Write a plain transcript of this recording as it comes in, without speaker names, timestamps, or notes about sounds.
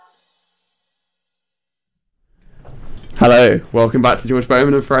Hello, welcome back to George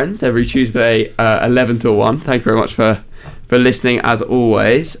Bowman and Friends every Tuesday 11 till 1. Thank you very much for listening as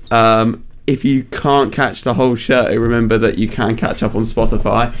always. If you can't catch the whole show, remember that you can catch up on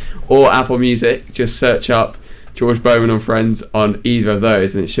Spotify or Apple Music. Just search up George Bowman and Friends on either of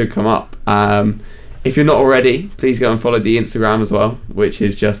those and it should come up. If you're not already, please go and follow the Instagram as well, which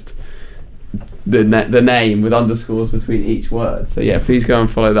is just the name with underscores between each word. So yeah, please go and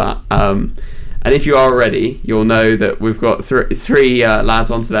follow that. And if you are already, you'll know that we've got three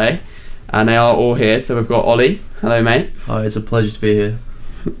lads on today, and they are all here. So we've got Ollie. Hello, mate. Hi, it's a pleasure to be here.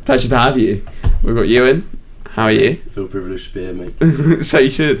 Pleasure to have you. We've got Euan. How are you? I feel privileged to be here, mate. So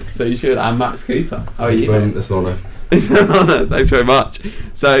you should. And Max Cooper. How are you? It's an honour. It's an honour. Thanks very much.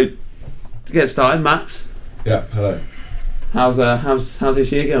 So to get started, Max. Yeah. Hello. How's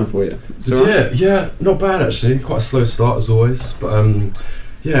this year going for you? This year, yeah, not bad actually. Quite a slow start as always, but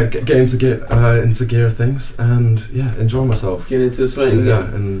yeah, get into gear of things, and yeah, enjoy myself. Get into the swing. Yeah,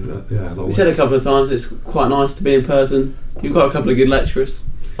 and yeah. You said a couple of times it's quite nice to be in person. You've got a couple of good lecturers.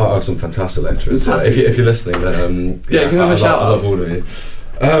 I have some fantastic lecturers. Fantastic. If you're listening, then give them a shout out. I love all of you.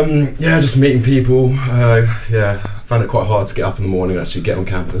 Yeah, just meeting people. Yeah, found it quite hard to get up in the morning and actually get on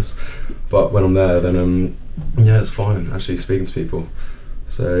campus, but when I'm there, then yeah, it's fine actually speaking to people.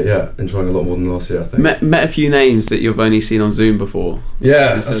 So yeah, enjoying a lot more than last year, I think. Met a few names that you've only seen on Zoom before.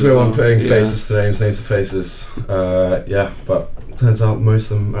 Yeah, that's where I'm putting faces to names to faces. Yeah, but turns out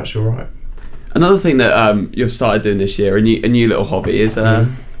most of them actually alright. Another thing that you've started doing this year, a new little hobby, is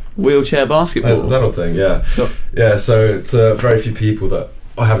wheelchair basketball. That little thing, yeah. So to very few people that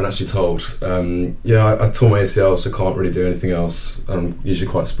I haven't actually told. Yeah, I tore my ACL, so can't really do anything else. I'm usually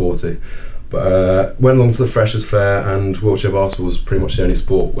quite sporty. But went along to the Freshers' Fair, and wheelchair basketball was pretty much the only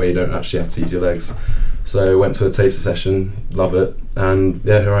sport where you don't actually have to use your legs. So went to a taster session, love it, and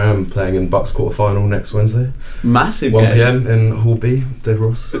yeah, here I am playing in Bucks quarter final next Wednesday. Massive 1 game. PM in Hall B, Dave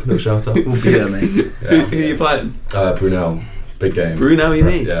Ross, little shout out. We'll be there, mate. Yeah. Who are you playing? Brunel, big game. Brunel, you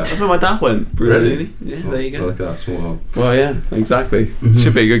mean? Yeah. That's where my dad went. Brunel, Really? Yeah, there you go. Look at that, small hub. Well, yeah, exactly. Mm-hmm.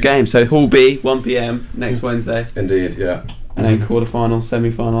 Should be a good game. So Hall B, 1 PM next Wednesday. Indeed, yeah. And then quarter-final,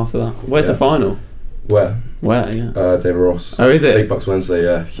 semi-final after that. Where's the final? Where? Yeah. Dave Ross. Oh, is it? Big Bucks Wednesday,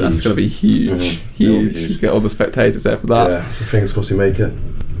 yeah. Huge. That's going to be huge. Mm-hmm. Huge. Get all the spectators there for that. Yeah, so fingers crossed we make it.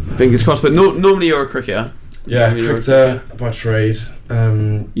 Fingers crossed. But normally you're a cricketer. Yeah, cricketer by trade.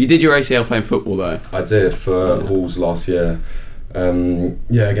 You did your ACL playing football though. I did for Halls last year.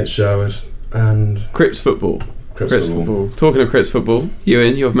 Yeah, against Sherwood and Crips football. Crips football. Talking of Crips football,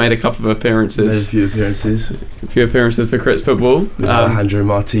 Euan, you've made a couple of appearances. Made a few appearances. For Crips football. With Alejandro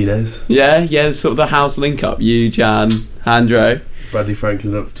Martinez. Yeah, sort of the house link up. You, Jan, Handro. Bradley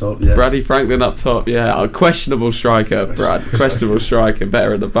Franklin up top, yeah. Bradley Franklin up top, yeah. A questionable striker, Brad. Questionable striker,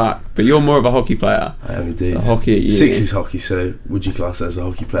 better at the back. But you're more of a hockey player. I am indeed. So hockey at uni. Six is hockey, so would you class as a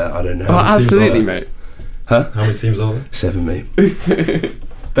hockey player? I don't know. Oh, absolutely, mate. Huh? How many teams are there? 7, mate.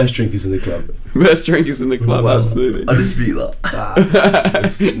 Best drinkers in the club. Best drinkers in the club, Well, absolutely. I dispute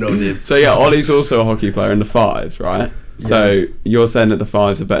that. No nibs. So yeah, Ollie's also a hockey player in the fives, right? Yeah. So you're saying that the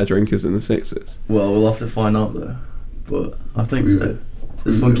fives are better drinkers than the sixes? Well, we'll have to find out though. But I think so.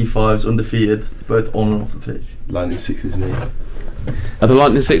 The Funky Fives undefeated, both on and off the pitch. Lightning Sixes, mate. Are the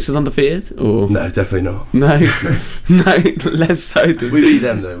Lightning Sixers undefeated? Or No, definitely not. no, less so. We beat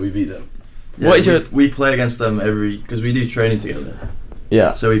them though. We beat them. Yeah, What is we play against them because we do training together.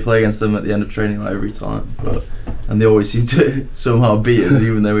 Yeah. So we play against them at the end of training like every time, and they always seem to somehow beat us,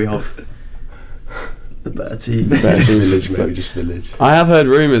 even though we have the better team. Just village, mate. We just village. I have heard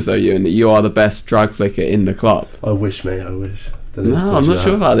rumours though, Euan, that you are the best drag flicker in the club. I wish, mate. I wish. Don't know if No, I I'm told not you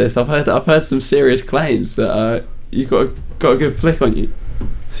sure that. about this. I've heard some serious claims that you've got a good flick on you.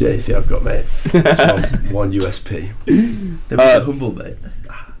 It's the only thing I've got, mate. It's one USP. They're very humble, mate.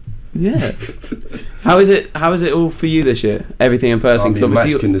 Yeah. How is it all for you this year? Everything in person? I mean, 'Cause obviously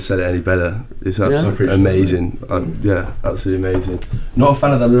Max couldn't have said it any better. It's Yeah. absolutely amazing. Yeah, absolutely amazing. Not a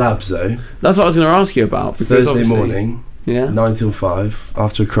fan of the labs though. that's what I was going to ask you about. because Thursday obviously- morning, Yeah. 9 till 5,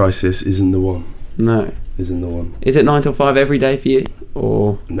 after a crisis, isn't the one. No. Isn't the one. Is it 9 till 5 every day for you,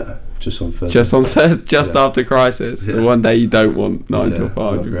 or No, just on Thursday. just on Thursday, just Yeah. after crisis? The Yeah. one day you don't want 9 Yeah, till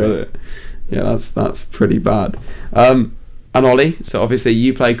 5. not You've got great. it. Yeah, that's pretty bad. And Ollie, so obviously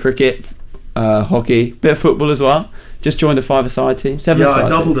you play cricket, hockey, bit of football as well. Just joined a 5-a-side team. 7-a-side Yeah, I team.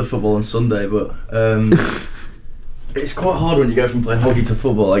 doubled at football on Sunday, but it's quite hard when you go from playing hockey to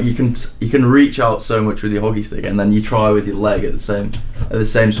football. Like you can reach out so much with your hockey stick, and then you try with your leg at the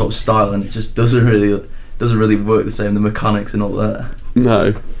same sort of style, and it just doesn't really work the same. The mechanics are not there.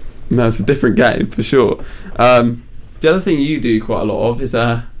 No, it's a different game for sure. The other thing you do quite a lot of is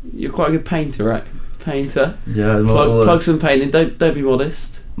you're quite a good painter, right? painter. Yeah, Plug some painting. Don't be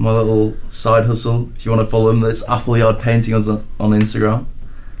modest. My little side hustle. If you want to follow them, it's Appleyard Painting on Instagram.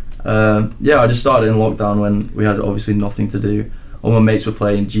 I just started in lockdown when we had obviously nothing to do. All my mates were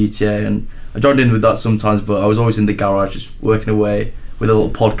playing GTA, and I joined in with that sometimes. But I was always in the garage, just working away with a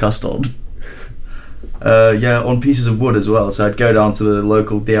little podcast on. On pieces of wood as well. So I'd go down to the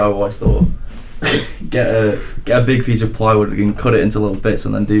local DIY store, get a big piece of plywood and cut it into little bits,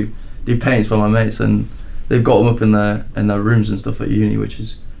 and then do paints for my mates. And they've got them up in their rooms and stuff at uni, which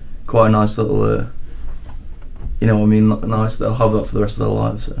is quite a nice little, nice. They'll have that for the rest of their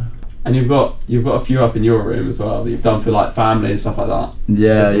lives. So. And you've got a few up in your room as well that you've done for like family and stuff like that.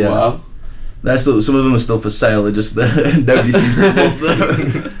 Yeah. Well. They're still, some of them are still for sale. They're just nobody seems to want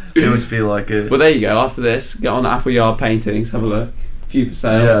them. It must be like a. Well, there you go. After this, get on Appleyard Paintings. Have a look. A few for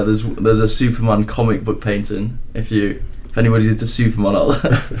sale. Yeah, there's a Superman comic book painting. If anybody's into Superman out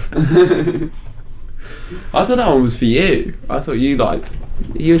there. I thought that one was for you. I thought you liked.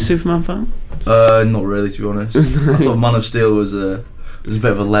 Are you a Superman fan? Not really, to be honest. I thought Man of Steel was a bit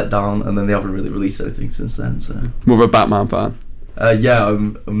of a letdown, and then they haven't really released anything since then. So. More of a Batman fan.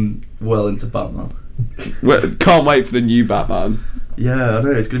 I'm well into Batman. Well, can't wait for the new Batman. Yeah, I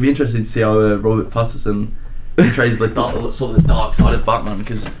know, it's going to be interesting to see how Robert Pattinson portrays the dark side of Batman,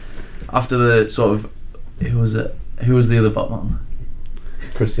 because after the sort of who was the other Batman?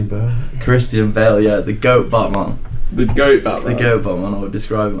 Christian Bale, yeah, the GOAT Batman. The GOAT Batman. The GOAT Batman, I would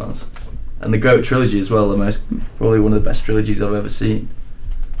describe him as. And the GOAT trilogy as well, probably one of the best trilogies I've ever seen.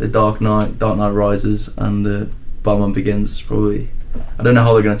 The Dark Knight Rises, and Batman Begins is probably. I don't know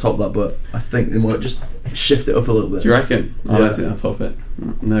how they're going to top that, but I think they might just shift it up a little bit. Do you reckon? I don't think they'll top it.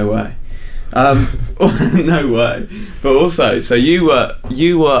 No way. No way. But also, so you were.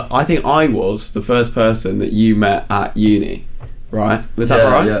 I think I was the first person that you met at uni, right? Was that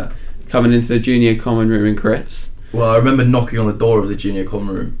right? Yeah. Coming into the junior common room in Crips. Well, I remember knocking on the door of the junior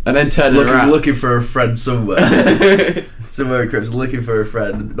common room and then turning around, looking for a friend somewhere. Somewhere in Crips, looking for a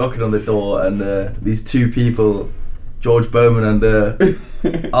friend, knocking on the door, and these two people, George Bowman and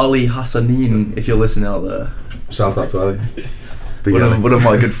Ollie Hassanin, if you're listening out there. Shout out to Ollie. One of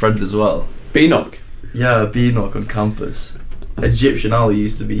my good friends as well. B-Knock. Yeah, B-Knock on campus. Egyptian Ali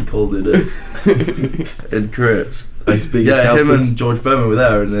used to be called it in Crips. Him and George Bowman were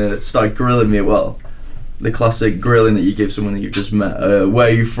there, and started grilling me. Well, the classic grilling that you give someone that you've just met. Where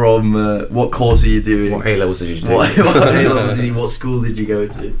are you from? What course are you doing? What A levels did you do? What A-levels did you? What school did you go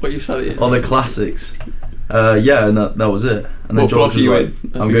to? What you studying? All the classics. And that was it. And then what George was like,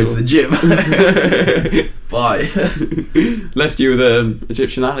 I'm going to the gym. Bye. Left you with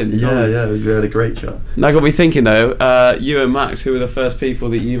Egyptian Ali. Yeah, we had a great chat. That got me thinking though, you and Max, who were the first people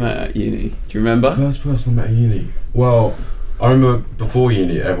that you met at uni? Do you remember? First person I met at uni? Well, I remember before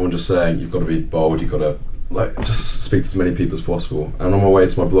uni, everyone just saying, you've got to be bold, you've got to just speak to as many people as possible. And on my way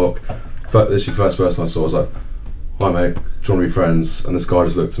to my block, literally first person I saw was like, hi mate, do you want to be friends? And this guy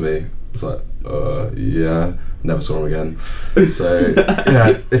just looked at me, was like, yeah, never saw him again. So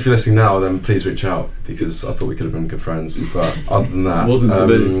yeah, if you're listening now, then please reach out, because I thought we could have been good friends. But other than that,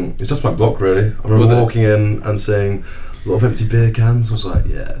 it's just my block really. I remember walking in and seeing a lot of empty beer cans. I was like,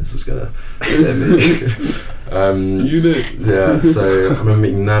 yeah, this is gonna hit me. Yeah, so I remember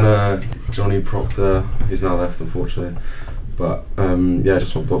meeting Nana, Johnny Proctor, he's now left unfortunately. But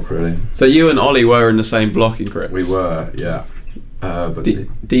just my block really. So you and Ollie were in the same block in Crips? We were, yeah. But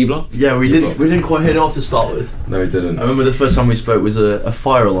D block? Yeah, we didn't quite hit it off to start with. No, we didn't. I remember the first time we spoke was a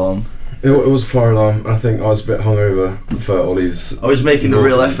fire alarm. It was a fire alarm. I think I was a bit hungover for Ollie's. I was making a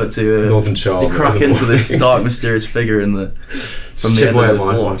real effort to Northern Charm to crack into this dark, mysterious figure from the end of the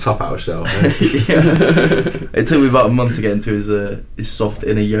block. Tough out shell. It took me about a month to get into his soft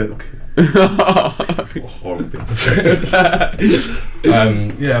inner yoke. Horrible thing to say.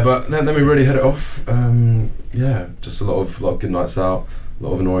 But then we really hit it off. Just a lot of good nights out, a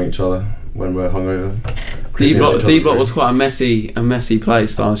lot of annoying each other when we're hungover. D block was quite a messy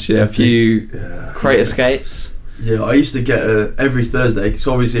place last year. A few crate escapes. Yeah, I used to get every Thursday, because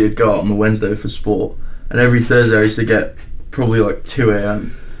obviously I'd go out on the Wednesday for sport, and every Thursday I used to get probably like 2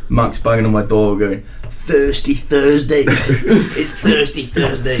 a.m. Max banging on my door going, Thirsty Thursdays. It's Thirsty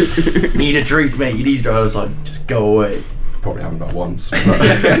Thursdays. Need a drink, mate. You need a drink. I was like, just go away. Probably happened about once. But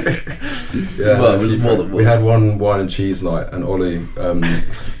well, it was more than one. We had one wine and cheese night, and Ollie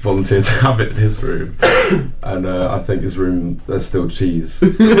volunteered to have it in his room. And I think his room, there's still cheese,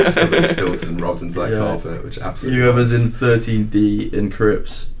 Stilton rubbed into that carpet, which absolutely. Whoever's in 13D in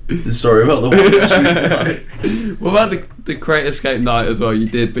Crips. Sorry about the wine and cheese night. What about the crate escape night as well? You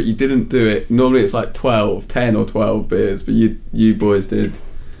did, but you didn't do it. Normally it's like 10 or 12 beers, but you boys did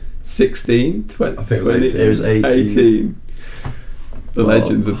 16, 20, I think it was 20, 18. It was 18. The Well,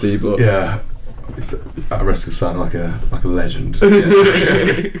 legends of D Block. Yeah, at risk of sounding like a legend. Yeah,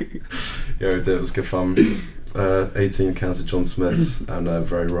 we did. It was good fun. 18 encountered John Smiths and a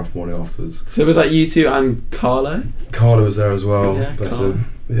very rough morning afterwards. So was that you two and Carlo? Carla was there as well. Yeah, Bless Carla. him.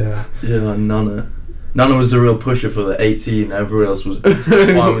 Yeah. Yeah, like Nana. Nana was the real pusher for the 18. Everyone else was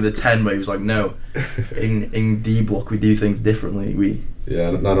fine with the 10, but he was like, no. In D Block, we do things differently.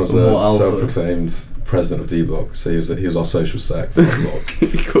 Yeah, Nana was More a alpha. self-proclaimed president of D Block, so he was our social sec for the block.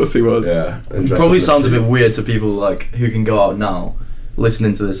 Of course he was. Yeah, and It dressed probably up in sounds a suit. bit weird to people like who can go out now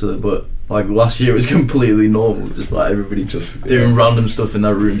listening to this, but like last year it was completely normal. Just like everybody Just doing random stuff in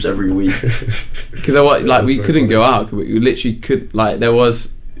their rooms every week. Because we very couldn't funny. go out. We literally could, like, there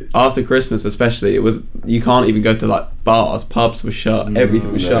was, after Christmas especially, it was, you can't even go to like bars, pubs were shut, No,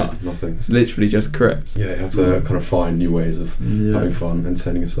 everything was shut. Nothing. It's literally just crips. Yeah, you have to kind of find new ways of Yeah. having fun,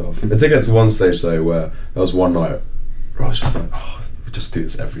 entertaining yourself. It did get to one stage though where there was one night where I was just like, oh, we just do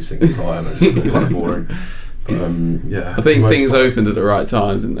this every single time, and it's just got kind of boring. But yeah, I think most things part- opened at the right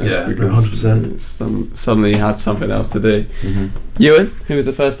time, didn't they? Yeah, Because 100%. Suddenly you had something else to do. Mhm. Euan, who was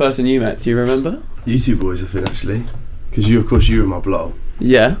the first person you met? Do you remember? You two boys, I think, actually. Because you were in my block.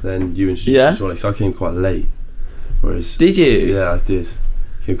 Yeah. Then you introduced Yeah. me to Ollie, so I came quite late. Whereas, Did you? yeah, I did.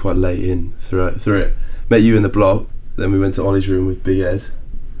 Came quite late in through it. Met you in the block. Then we went to Ollie's room with Big Ed.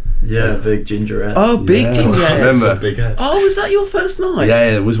 Yeah, big ginger head. Oh, big Yeah. ginger. I remember. Big head. Oh, was that your first night?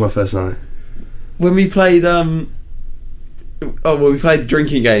 Yeah, it was my first night. When we played we played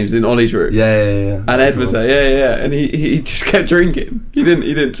drinking games in Ollie's room. Yeah. And Ed was there, yeah, and he just kept drinking. He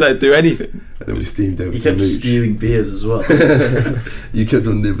didn't say do anything. And then we steamed over He to kept Mooch. stealing beers as well. You kept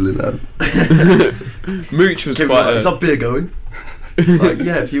on nibbling that. Mooch was Kept quite. like, is that beer going? Like,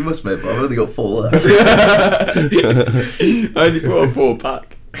 yeah, if you must, mate, but I've only got 4 left. I only brought a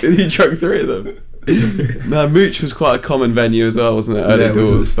 4-pack. And he drank 3 of them. No, Mooch was quite a common venue as well, wasn't it? Early Yeah, it was at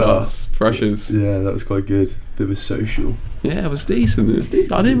the doors, start. stars, freshers. Yeah, that was quite good. Bit of a social. Yeah, it was decent.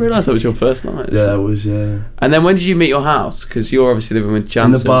 I didn't realise that was your first night. Yeah, that was. And then when did you meet your house? Because you're obviously living with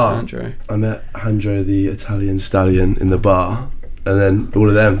Jansen bar. and Andrew. I met Andro, the Italian stallion, in the bar, and then all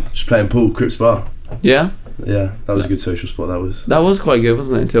of them just playing pool, Crips Bar. Yeah, Yeah, that was a good social spot. That was. that was quite good,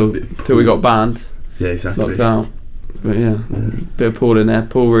 wasn't it? Until we got banned, Yeah, exactly. locked out. But yeah, bit of pool in there,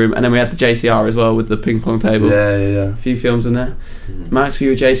 pool room, and then we had the JCR as well with the ping pong tables. Yeah. A few films in there. Max, were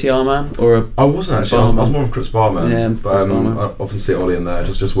you a JCR man or a? I wasn't actually. I was more of a Chris Barman. Yeah, but Chris Barman. I often see Ollie in there,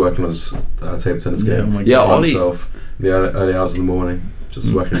 just working on his table tennis Yeah, game. oh my Yeah, God. by Ollie. himself in the early hours of the morning,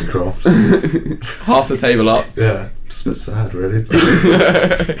 just working on craft. Half the table up. Yeah, just a bit sad, really.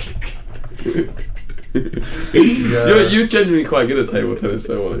 You're genuinely quite good at table tennis,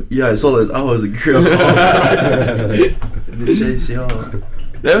 so Ollie. Yeah, it's all those hours of Christmas. The JCR.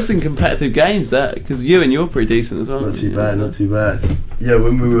 There were some competitive games there because you're pretty decent as well. Not too bad. Not too bad. Yeah,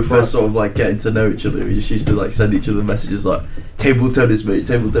 when we were first sort of like getting to know each other, we just used to like send each other messages like table tennis, mate,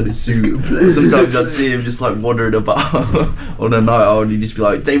 table tennis soon. Sometimes I'd see him just like wandering about on a night out, and he'd just be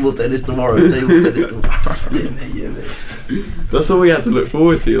like, table tennis tomorrow, table tennis tomorrow. Yeah, mate. That's all we had to look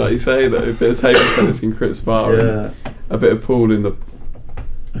forward to, like you say, though. A bit of table tennis in Crips Bar, and Yeah, a bit of pool in the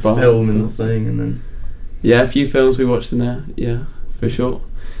a bar. film and the thing, and then Yeah, a few films we watched in there. Yeah, for sure.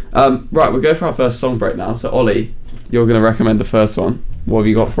 Right, we'll go for our first song break now. So Ollie, you're going to recommend the first one. What have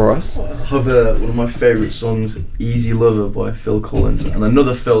you got for us? I have one of my favourite songs, Easy Lover by Phil Collins, and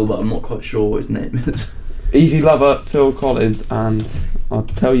another Phil, but I'm not quite sure what his name is. Easy Lover, Phil Collins, and I'll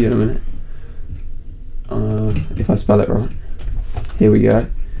tell you in a minute if I spell it right. Here we go.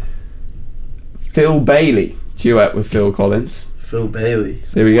 Phil Bailey, duet with Phil Collins. Phil Bailey.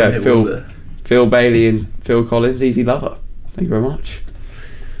 So here we go. One-hit wonder. Phil Bailey and Phil Collins, Easy Lover. Thank you very much.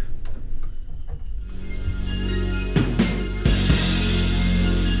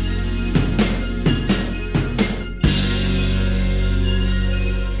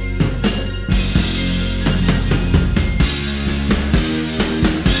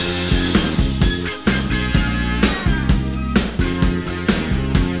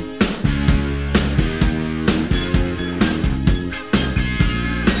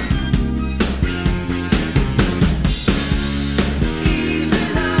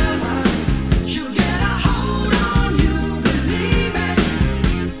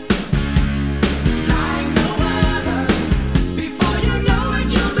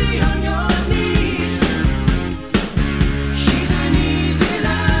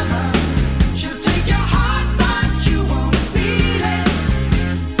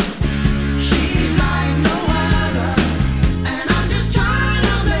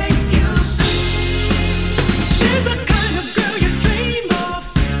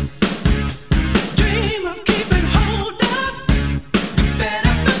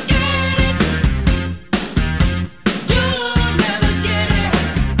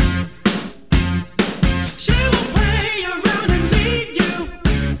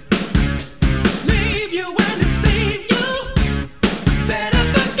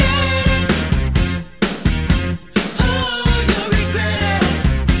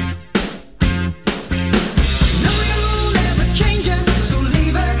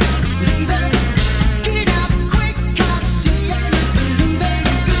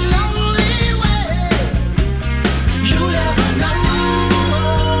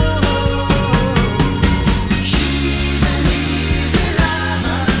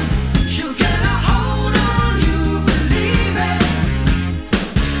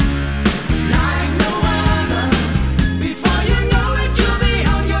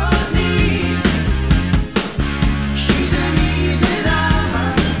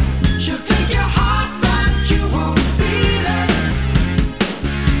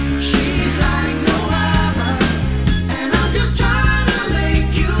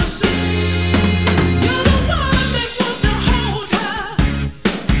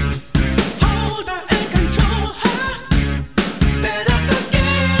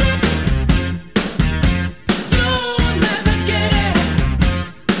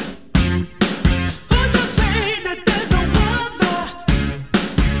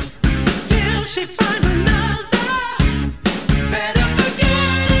 she finds another, better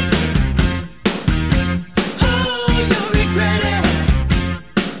forget it. Oh, you'll regret it.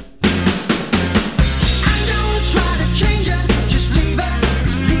 And don't try to change her, just leave her,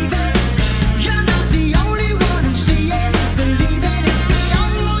 leave her. You're not the only one who see it, is believe it. It's the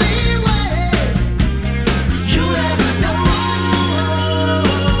only way you'll ever know.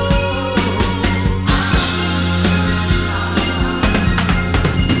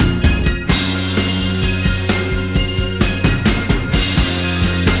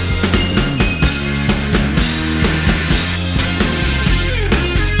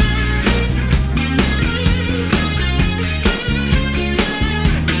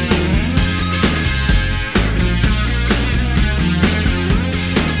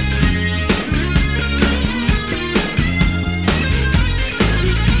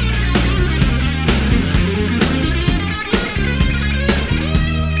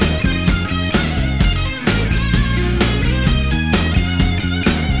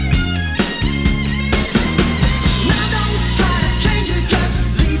 Now don't try to change her, just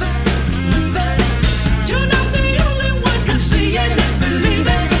leave her, leave her. You're not the only one can see it, just believe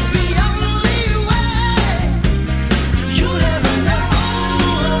it. It's the only way you'll ever know.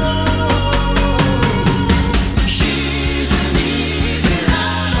 She's an easy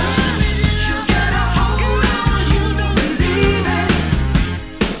lover. She'll get a hold on you, don't believe it.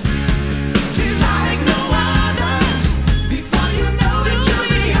 She's like no other. Before you know it, you'll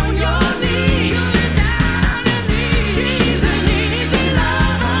be on your knees. She's an easy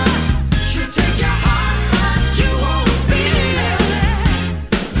lover. She'll take your heart, but you won't feel it.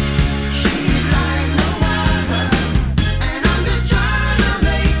 She's like no other, and I'm just trying to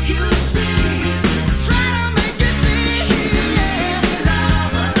make you see. Trying to make you see. She's an easy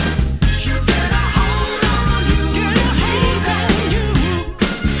lover. She'll get a hold on you, get a hold on you,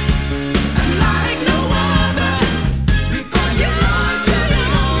 and like no other. Before you learn to be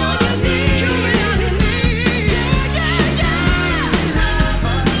on your knees.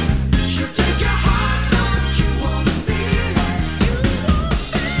 She'll take your heart, but you won't feel it.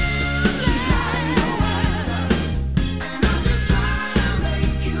 She's like no other, and I'm just trying to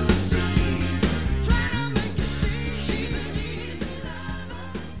make you see. Trying to make you see. She's an easy lover.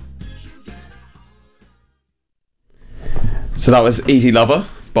 She'll get So that was Easy Lover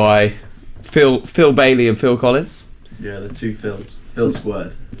by Phil Bailey and Phil Collins. Yeah, the two Phils. Phil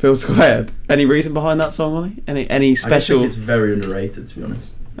squared. Phil Squared. Any reason behind that song, Ollie? Any I just special think it's very underrated, to be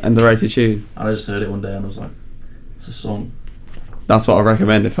honest. underrated tune? I just heard it one day and I was like, it's a song. That's what I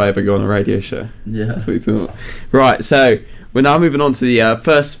recommend if I ever go on a radio show. Yeah. That's what we thought. Right, so we're now moving on to the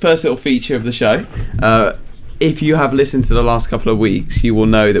first little feature of the show. If you have listened to the last couple of weeks, you will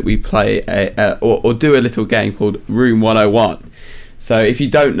know that we play or do a little game called Room 101. So if you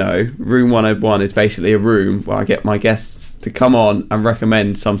don't know, Room 101 is basically a room where I get my guests to come on and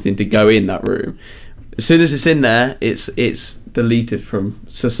recommend something to go in that room. As soon as it's in there, it's deleted from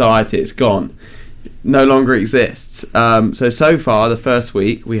society. It's gone. No longer exists. So far, the first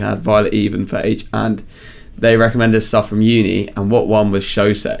week, we had Violet Eve and Phage, and they recommended stuff from uni, and what one was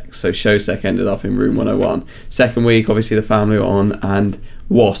Showsec. So Showsec ended up in Room 101. Second week, obviously, the family were on, and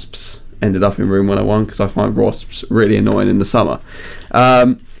Wasps ended up in Room 101 because I find Wasps really annoying in the summer.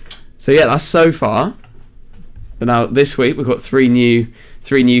 So yeah, that's so far. But now this week we've got three new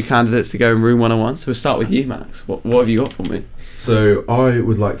candidates to go in Room 101. So we'll start with you, Max. What have you got for me? So I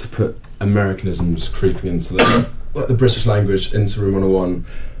would like to put Americanisms creeping into the British language into Room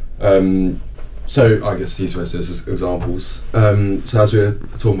 101. So I guess these were just as examples. So as we were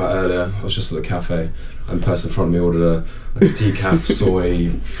talking about earlier, I was just at the cafe and the person in front of me ordered a decaf soy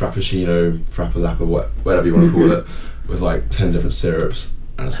frappuccino, frappalappa, whatever you want to call it, with like 10 different syrups.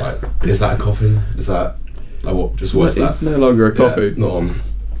 And it's like, is that a coffee? Is that what? Just what's that? It's no longer a coffee. Yeah, not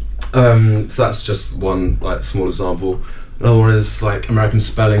on. So that's just one like small example. Another one is like American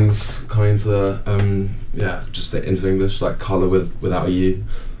spellings coming into just into English, like colour without a U.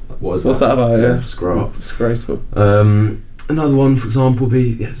 What's that about? Yeah, just grow up. Disgraceful. Another one, for example, would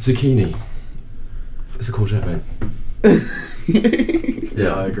be zucchini. It's a courgette, mate.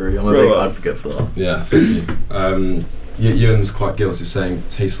 Yeah, I agree. I'm a big advocate for that. Yeah, thank you. Euan's quite guilty of saying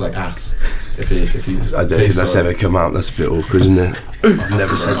tastes like ass. If you I don't think that's ever come out. That's a bit awkward, isn't it? I've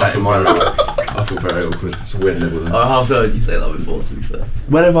never said that in my life. I feel very awkward. It's a weird nibble. I have heard you say that before, to be fair.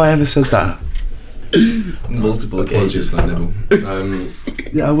 When have I ever said that? Multiple Apologies occasions. for that nibble.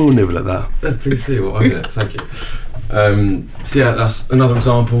 Yeah, I will nibble at that. Please do. Well, own it. Thank you. So yeah, that's another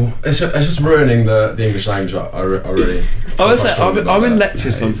example. It's just ruining the English language. I really. I would say I'm in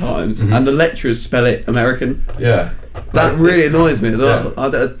lectures sometimes, and the lecturers spell it American. Yeah. That really annoys me as well.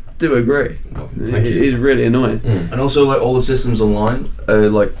 Yeah. do agree. Oh, thank It you. is really annoying. Mm. And also, like all the systems online,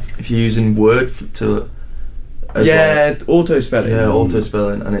 like if you're using Word to as Auto spelling. auto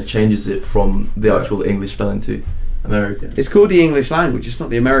spelling, and it changes it from the Yeah. actual English spelling to American. It's called the English language. It's not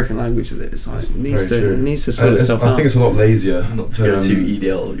the American language. Is it? It's like That's it needs very to. true. It needs to And sort itself I out. think it's a lot lazier. Not to go too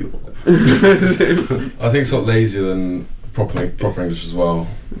EDL. I think it's a lot lazier than proper English as well.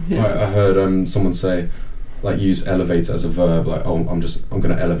 Yeah. I heard someone say, like, use elevator as a verb. Like, oh, I'm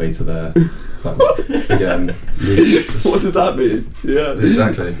going to elevator there. It's like, again. What does that mean? Yeah.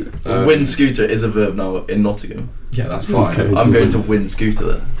 Exactly. Win scooter is a verb now in Nottingham. Yeah, that's fine. Okay. I'm going to win scooter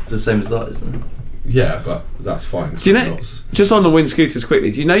there. It's the same as that, isn't it? Yeah, but that's fine. Do you know? Just on the wind scooters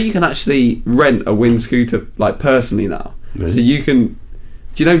quickly. Do you know you can actually rent a wind scooter like personally now? Really? So you can.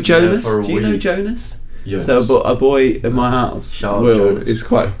 Do you know Jonas? for a Do you know week. Jonas? Yes. So a boy in my house, Shout out Will, Jonas. is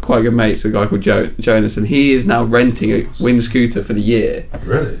quite good mates with a guy called Jonas, and he is now renting a wind scooter for the year,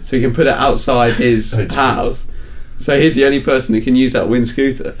 Really? so he can put it outside his Oh, jeez. house. So he's the only person who can use that wind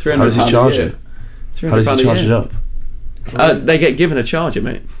scooter. £300 How does he charge a year. it? How does he £300 a charge year. it up? They get given a charger,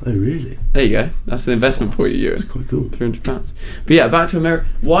 mate. Oh, really? There you go. That's an investment for you, That's Euan. quite cool. £300. But yeah, back to America.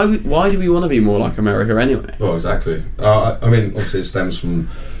 Why do we want to be more like America anyway? Well, exactly. I mean, obviously, it stems from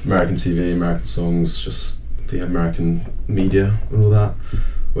American TV, American songs, just the American media and all that.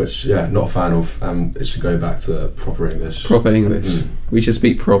 Which, yeah, not a fan of. It should go back to proper English. Proper English. Mm. We should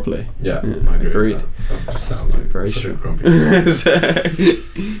speak properly. Yeah, Yeah, I agree. agreed. With that. I just sound like Very such a true. grumpy.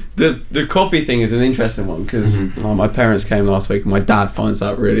 the coffee thing is an interesting one because my parents came last week and my dad finds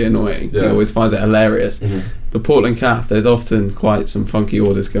that really annoying. He Yeah. always finds it hilarious. Mhm. The Portland Calf, there's often quite some funky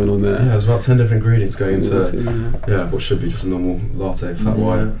orders going on there. Yeah, there's about 10 different ingredients going into Yeah. what should be just a normal latte, flat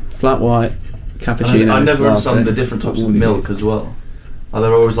white. Flat white, cappuccino. And I never latte, understand the different types of all the milk things. as well. Like,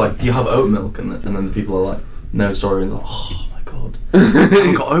 they're always like, do you have oat milk? And then the people are like, no, sorry. And they're like, oh my god, I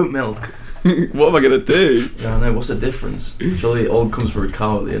haven't got oat milk. What am I gonna do? Yeah, I know, what's the difference? Surely it all comes from a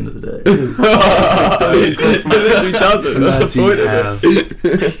cow at the end of the day. It literally doesn't. That's the point of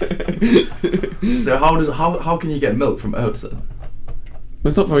it. So how can you get milk from oats then?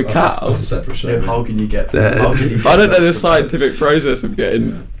 It's not very cow. That's a separate show. No, how can you get? Yeah. How can you get I don't know the milk from scientific oats? process of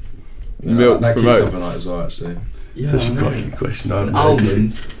getting Yeah, milk that from keeps oats. up at night as well, actually. Yeah, It's actually I quite a know. good question. And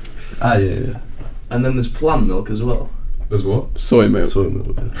almonds, Ah, yeah. and then there's plant milk as well. There's what? Soy milk. Soy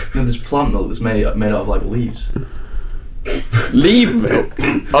milk. Yeah. And there's plant milk that's made out of like leaves. Leaf milk.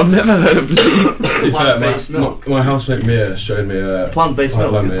 I've never heard of leaf. To be fair, Plant-based milk. my housemate Mia showed me a Plant-based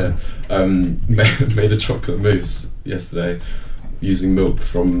milk is- made a chocolate mousse yesterday using milk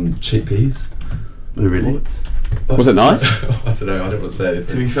from chickpeas. Oh, really? What? Was it nice? I don't know. I don't want to say To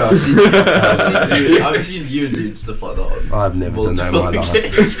anything. be fair, I've seen you do stuff like that. I've never done that in my multiple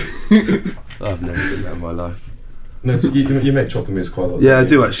life. occasions. I've never done that in my life. No, so you make chocolate mousse quite a lot. Yeah, I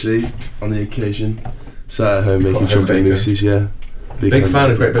don't you? do actually, on the occasion. So at home making Quite a home chocolate baker. mousses, yeah. Big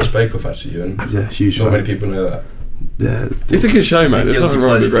fan of Great British Bake Off, actually, Euan. Yeah, huge Not fan. many people know that. Yeah, It's a good show, man. There's Guilty nothing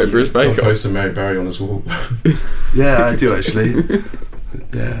wrong with pleasure Great for British I'll Bake Off. post some Mary Berry on his wall. yeah, I do actually.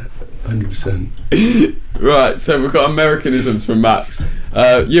 Yeah, 100%. Right, so we've got Americanisms from Max.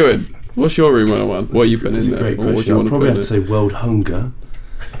 Euan, what's your room 101? What are you putting That's in a there? great Or what do question. you I'd want probably put have to in say world hunger,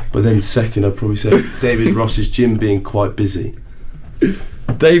 but then second I'd probably say David Ross's gym being quite busy. there?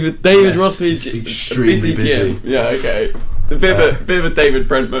 David Yes, Ross's it's extremely busy. gym. Yeah, okay. A bit of a David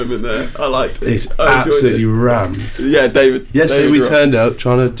Brent moment there. I liked it. It's I enjoyed absolutely it. rammed. Yeah, David. Yesterday David we Ross. turned up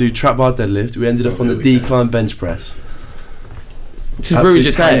trying to do trap bar deadlift. We ended up Oh, on the here we go. decline bench press. Just ruined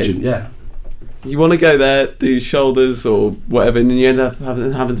your tangent, day. yeah. You want to go there, do shoulders or whatever, and then you end up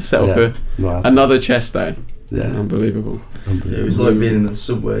having to settle Yeah. for Right. another chest day. Yeah. Unbelievable. It was like being in the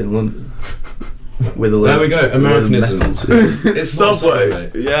subway in London. With a There we go, with a Americanisms. metal. It's not a subway,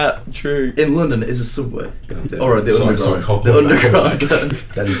 Subway. mate. Yeah, true. In London, it is a subway. Damn. Alright, the Sorry, underground. sorry, hold The on back, hold underground.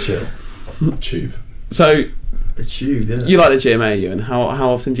 Daddy chill. Tube. So The tube, yeah. you like the gym, eh, Euan? How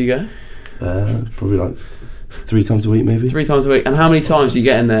often do you go? Probably like 3 times a week, maybe. 3 times a week. And how many times do you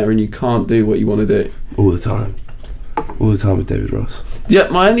get in there and you can't do what you want to do? All the time. All the time with David Ross. Yeah,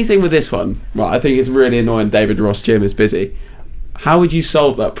 my only thing with this one, right, I think it's really annoying David Ross gym is busy. How would you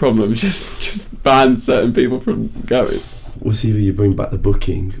solve that problem? Just ban certain people from going. Well, it's either you bring back the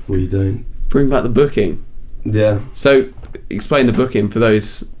booking or you don't. Bring back the booking. Yeah. So explain the booking for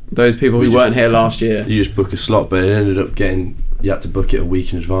those people We who just- weren't here last year. You just book a slot, but it ended up you had to book it a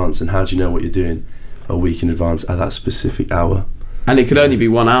week in advance. And how do you know what you're doing a week in advance at that specific hour? And it could only be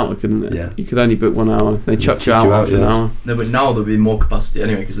 1 hour, couldn't it? Yeah. You could only book 1 hour. They chuck you chuck out you out, after an yeah. hour. No, but now there'll be more capacity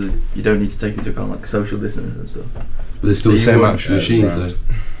anyway because you don't need to take into account like social distancing and stuff. But there's still So the you same want, actual machines round.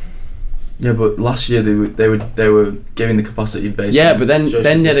 though. Yeah, but last year they were giving the capacity based. Yeah, on but then social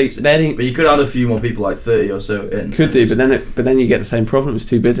they distancing. But you could add a few more people, like 30 or so in. could do, but then you get the same problem. It's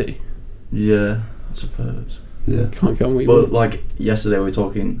too busy. Yeah, I suppose. Yeah. Can't go on with But like yesterday, we were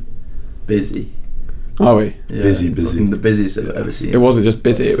talking busy. Are we? Yeah, Busy. talking the busiest I've ever seen. It wasn't just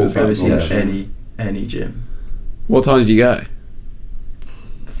busy. It was I've ever like, seen Yeah. any gym. what time did you go?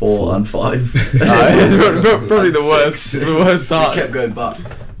 4 and 5. It's probably the And worst. six. The worst We time. kept going back.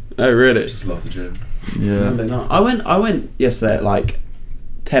 Oh really? Just love the gym. Yeah. Monday night. I went yesterday at like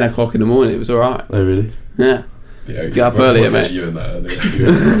 10 o'clock in the morning. It was alright. Oh really? Yeah. Yeah, Get up earlier, mate. You and that earlier.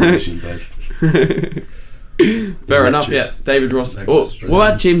 Yeah, wishing bed. Fair enough. Lectures. Yeah. David Ross. Lectures, What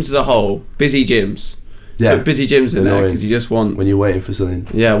about gyms as a whole? Busy gyms. Yeah. Put busy gyms in there Annoying. because you just want. When you're waiting for something,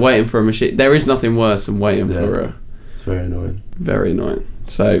 Waiting for a machine. There is nothing worse than waiting Yeah. for a. it's very annoying. Very annoying.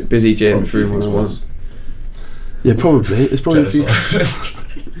 So busy gyms. Probably Room things 101. worse. Yeah, probably. It's probably a few.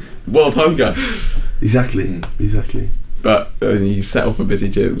 Well time go. Exactly. Exactly. But you set up for busy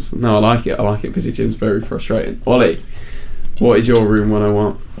gyms. No, I like it. I like it. Busy gyms very frustrating. Ollie, what is your room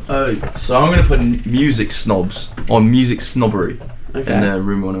 101? So I'm going to put music snobs on music snobbery Okay. in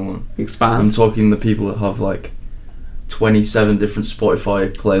room 101. I'm Expand. talking the people that have like 27 different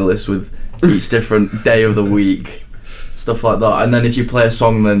Spotify playlists with each different day of the week, stuff like that. And then if you play a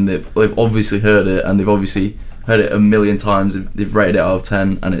song, then they've obviously heard it, and they've obviously heard it a million times. They've rated it out of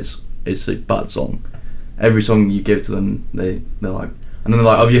 10, and it's a bad song. Every song you give to them, they're like, and then they're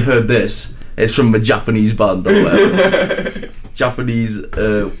like, "Have you heard this? It's from a Japanese band or whatever." Japanese,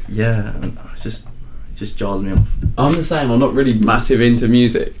 yeah, and it just jars me off. I'm the same. I'm not really massive into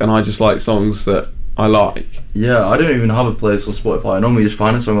music, and I just like songs that I like. Yeah, I don't even have a playlist on Spotify. I normally just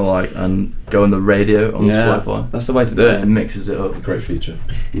find a song I like and go on the radio on Spotify. That's the way to do It it. mixes it up. Great feature.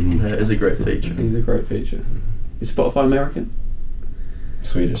 Mhm. Yeah, it is a great feature. It's a great feature. Is Spotify American?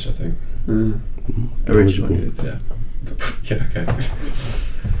 Swedish, I think. Originally. Yeah. Yeah, okay.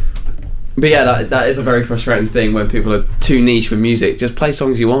 But yeah, that is a very frustrating thing when people are too niche with music. Just play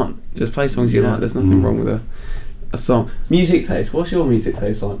songs you want. Just play songs you Yeah. like. There's nothing Mm. wrong with a song. Music taste. What's your music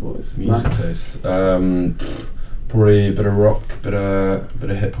taste like, boys? Music Max? taste. Probably a bit of rock, bit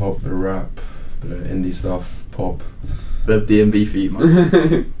of hip hop, bit of rap, bit of indie stuff, pop. Bit of DMB for you,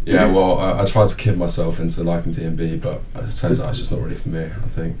 man. Yeah, well, I tried to kid myself into liking D&B, but it turns out it's just not really for me, I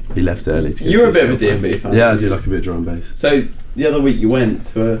think. He left early to go You're a see bit of his a D&B girlfriend. fan. Yeah, I do like a bit of drum and bass. So the other week you went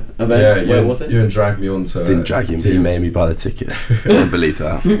to an event. Yeah, Where was it? Euan dragged me on to... Didn't drag him, he made me buy the ticket. I can't believe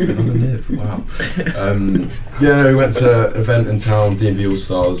that. On the nib, wow. Yeah, no, we went to an event in town, D&B All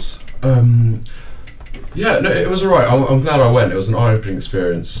Stars. Yeah, no, it was alright. I'm glad I went. It was an eye-opening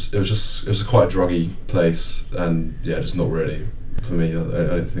experience. It was quite a druggy place, and yeah, just not really for me. I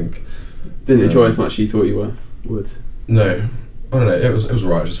don't think. Didn't enjoy as much as you thought you would. No, I don't know. It was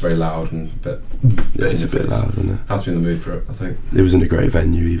alright. It was just very loud and a bit. Yeah, it's a bit loud, wasn't it? Had to be in the mood for it, I think. It wasn't a great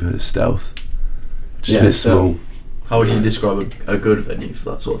venue either, it's Stealth. Just Yeah, a bit Stealth. small, How would you describe a good venue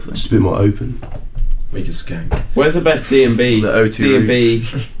for that sort of thing? just a bit more open. We could skank. Where's the best D&B The O2 D&B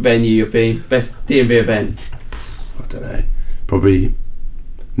venue you've been? Best D&B event? I don't know. Probably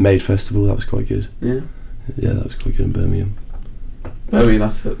Made Festival, that was quite good. Yeah. Yeah, that was quite good in Birmingham. I mean,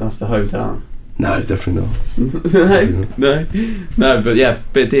 that's the hometown. No, definitely not. no, but yeah,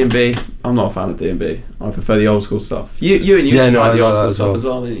 bit D&B. I'm not a fan of D&B. I prefer the old school stuff. You Yeah, no, like I the old like school that as stuff as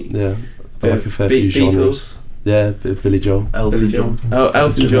well, didn't you? Yeah, I like a fair Be- few genres. Beatles, Yeah, a bit of Billy Joel. Elton Billy John. Oh,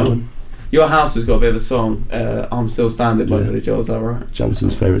 Elton John. Your House has got a bit of a song. I'm Still Standing by Yeah. Billy Joel. Is that right?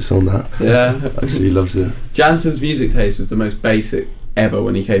 Jansen's favourite song, that. Yeah. Absolutely loves it. Jansen's music taste was the most basic ever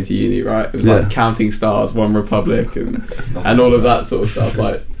when he came to uni, right? It was Yeah. like Counting Stars, One Republic, and all of that sort of stuff.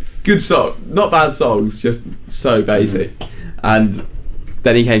 Like, good song, not bad songs, just so basic. And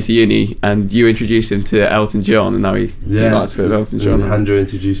then he came to uni, and you introduced him to Elton John, and now he likes a bit of Elton John. And Andrew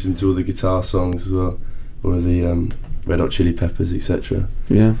introduced him to all the guitar songs as well, all of the Red Hot Chili Peppers, etc.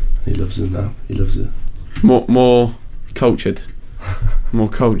 Yeah, He loves them now. He loves it. more cultured, more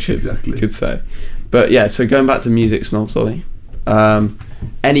cultured. Exactly. You could say. But yeah, so going back to music snobs, Ollie.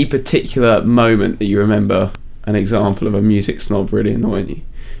 Any particular moment that you remember, an example of a music snob really annoying you?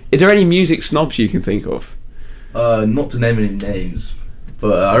 Is there any music snobs you can think of? Not to name any names,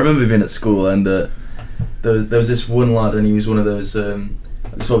 but I remember being at school and there was this one lad, and he was one of those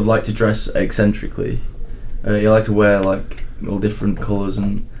sort of like to dress eccentrically. He liked to wear like all different colours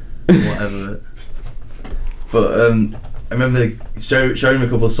and whatever. But I remember showing him a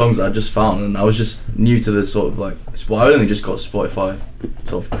couple of songs that I just found, and I was just new to this sort of like. I only just got Spotify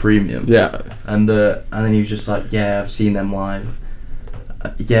sort of premium. Yeah. And then he was just like, "Yeah, I've seen them live,"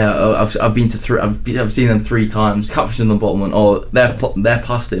 I've been to three. I've seen them 3 times. Catfish in the bottom one. Oh, they're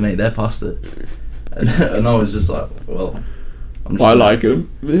past it, mate. They're past it. And I was just like, well, I like them.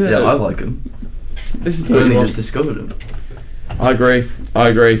 Yeah, I like them. Listen I to only it. just discovered them. I agree.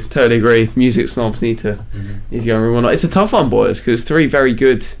 Totally agree. Music snobs need to go and rewind. It's a tough one, boys, because 3 very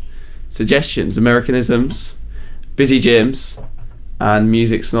good suggestions: Americanisms, busy gyms, and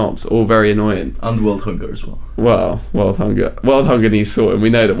music snobs. All very annoying. And world hunger as well. Well, world hunger needs sorting. We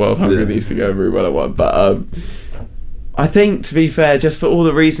know that world hunger needs to go very well at one. But I think, to be fair, just for all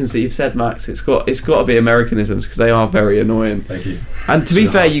the reasons that you've said, Max, it's got to be Americanisms because they are very annoying. Thank you. And to be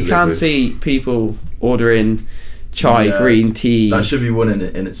So fair, hard you to can live with. see people ordering chai, Yeah, green tea, That should be one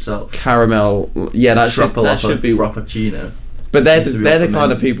in itself. caramel. Yeah, that should be. Frappuccino. But they're needs to be the off the kind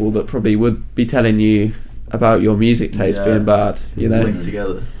menu. of people that probably would be telling you about your music taste Yeah. being bad. You know, Linked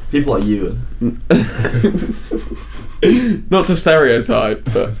together. People like you. not to stereotype,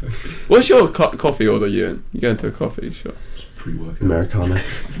 but what's your coffee order, Euan? You go into a coffee shop? Pre-workout. Americano.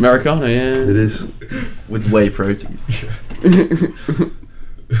 Americano, yeah. It is. With whey protein.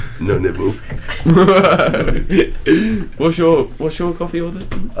 No nibble. What's your coffee order?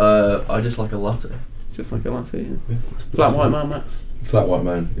 I just like a latte. Just like a latte. Yeah. Yeah, Flat white man, Max. Flat white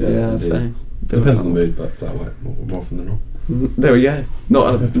man. Yeah, indeed. same. Depends on the mood, but flat white more often than not. There we go.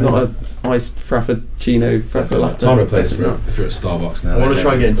 Not a iced frappuccino. Definitely. Latte. Time and place for if you're at Starbucks now. I want to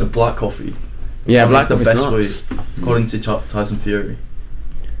try and get into black coffee. Yeah, black That's the coffee's best nuts. way, according to Tyson Fury.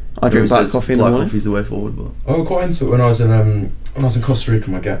 I drink He black says coffee in the black morning. coffee's the way forward, but I got quite into it when I was in Costa Rica,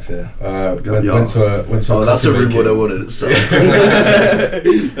 my gap year. Went to a that's a coffee room what I making- wanted itself.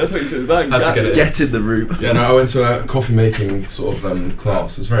 That's what you said. Had to get it. Get in the room. Yeah, no, I went to a coffee making sort of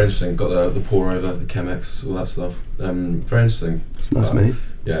class. It's very interesting. Got the pour over, the Chemex, all that stuff. Very interesting. It's nice, mate.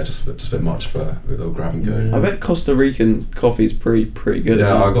 Yeah, just a bit much for a little grab and go. I bet Costa Rican coffee's pretty good.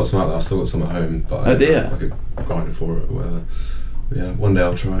 Yeah, now. I got some out there. I've still got some at home, but Oh, dear. I could grind it for it or whatever. Yeah, one day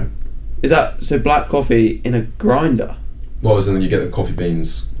I'll try it. Is that so? Black coffee in a grinder Well, as in then you get the coffee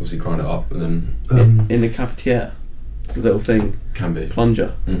beans, obviously grind it up, and then in the cafetiere, the little thing can be.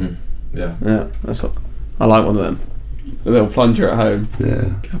 plunger. Yeah. Yeah, that's what I like. One of them, a little plunger at home.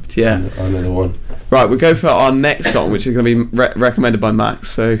 Yeah. Cafetiere. I know the one. Right, we'll go for our next song, which is going to be recommended by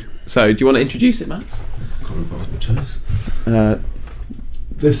Max. So do you want to introduce it, Max? Can't remember my toes.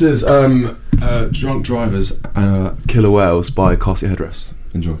 This is Drunk Drivers, Killer Whales by Cassie Headrest.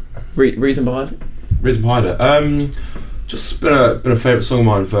 Enjoy. Reason behind it? Reason behind it, just been a favourite song of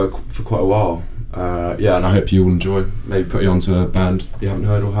mine for quite a while. Yeah, and I hope you will enjoy. Maybe put you onto a band you haven't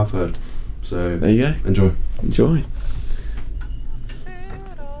heard or have heard. So There you go. enjoy. Enjoy.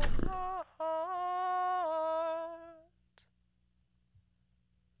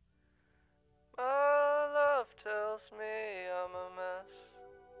 My love tells me I'm a mess.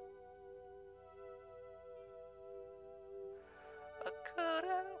 I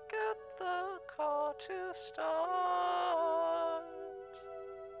couldn't get the car to start.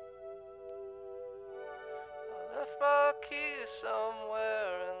 I left my keys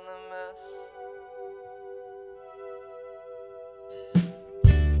somewhere in the mess.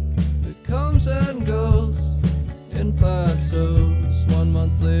 It comes and goes in plateaus. 1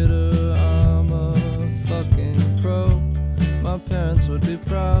 month later, I'm a fucking pro. My parents would be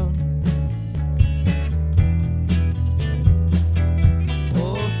proud.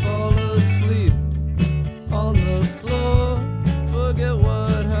 Or fall asleep on the floor. Forget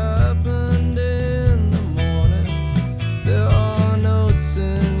what happened in the morning. There are notes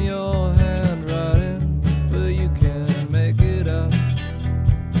in your handwriting, but you can't make it out.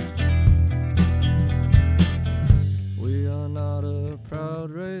 We are not a proud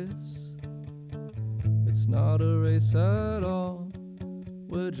race. It's not a race at all.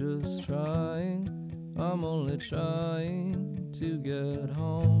 We're just trying. I'm only trying to get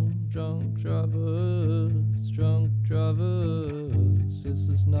home. Drunk drivers, drunk drivers. This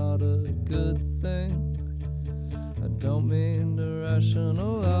is not a good thing. I don't mean to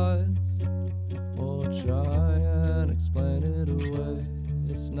rationalize or try and explain it away.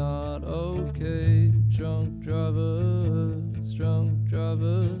 It's not okay. Drunk drivers, drunk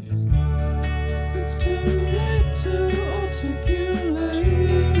drivers. It's too late to articulate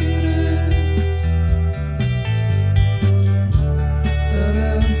it. That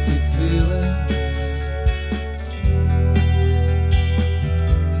empty feeling.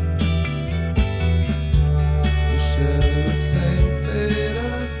 You share the same fate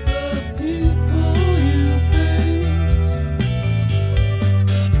as the people you hate.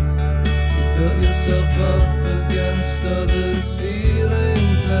 You built yourself up against others'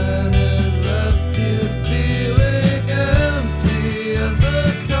 feelings, and it left you feeling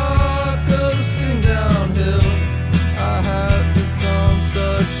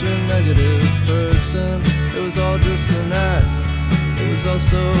are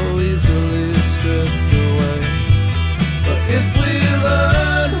so easily stripped away. But if we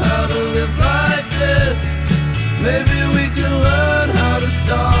learn how to live like this, maybe we can learn how to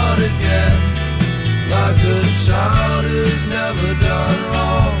start again. Like a child who's never done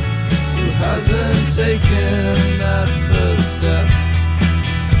wrong, who hasn't taken that first step.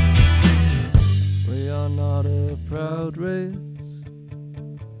 We are not a proud race,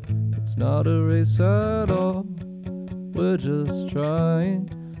 it's not a race at all. We're just trying,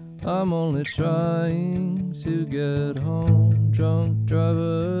 I'm only trying to get home. Drunk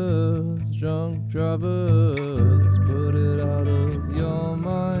drivers, put it out of your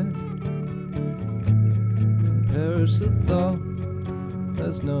mind. And perish the thought,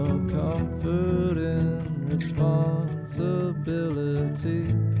 there's no comfort in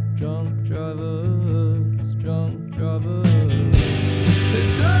responsibility. Drunk drivers.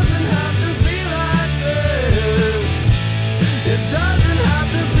 It doesn't have to be like this. It doesn't have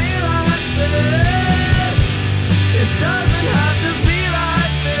to be like this. It doesn't have to be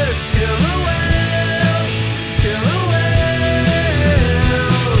like this. Killer whales.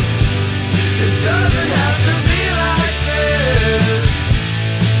 It doesn't have to be like this.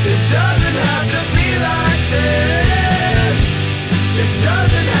 It doesn't have to be like this. It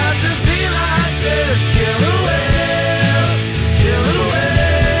doesn't have to be like this. Killer whales.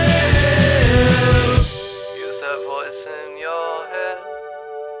 Use that voice in your head,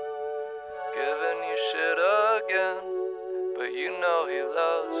 giving you shit again. But you know he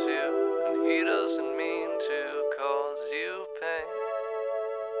loves you, and he doesn't mean to cause you pain.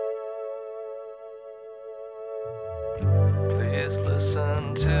 Please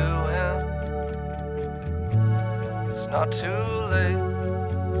listen to him. It's not too late.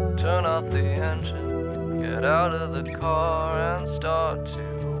 Turn off the engine, get out of the car and start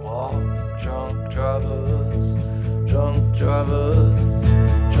to walk. Drunk drivers.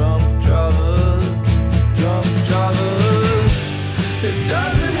 It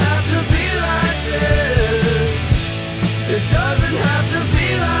doesn't have to be like this. It doesn't have to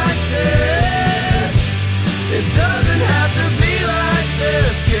be like this. It doesn't have to be like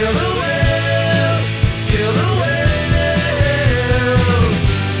this. Killer whales.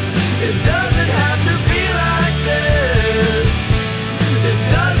 It doesn't have to be like this. It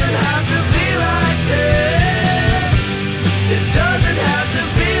doesn't have to be like this. It doesn't have to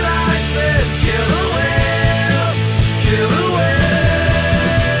be like this. Killer whales.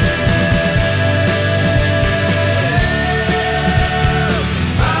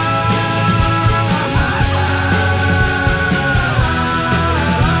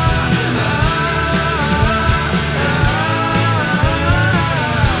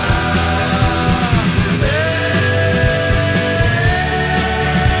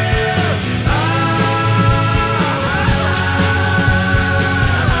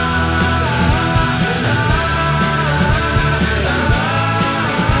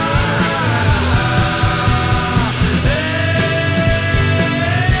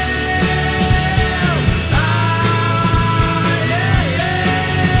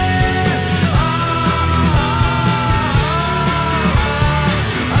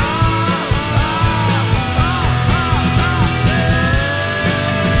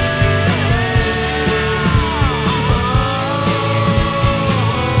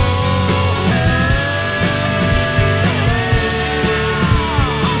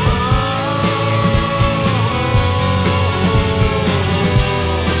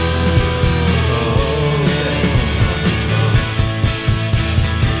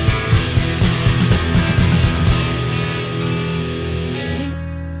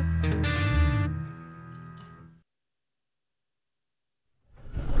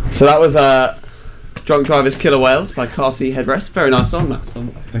 So that was Drunk Drivers Killer Whales by Carsey Headrest. Very nice song, that song.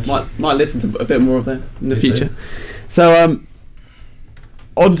 Thank you. Might listen to a bit more of them in the Yes, future. So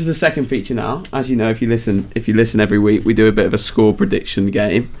on to the second feature now. As you know, if you listen every week, we do a bit of a score prediction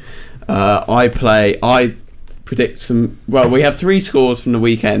game. I predict some. Well, we have 3 scores from the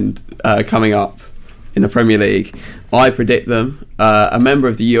weekend coming up in the Premier League. I predict them. A member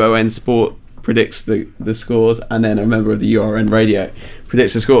of the UON Sport predicts the scores, and then a member of the URN Radio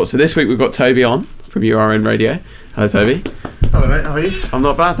predicts the scores. So this week we've got Toby on from URN Radio. Hello, Toby. Hello, mate. How are you? I'm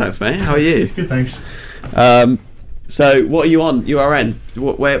not bad, thanks, mate. How are you? Good, thanks. So what are you on URN?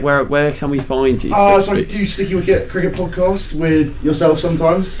 Where can we find you? So so I to speak? do Sticky Wicket cricket podcast with yourself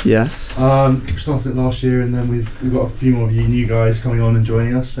sometimes. Yes. We started it last year, and then we've got a few more of you new guys coming on and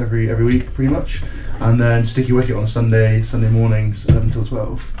joining us every week, pretty much. and then Sticky Wicket on a Sunday mornings, 11 till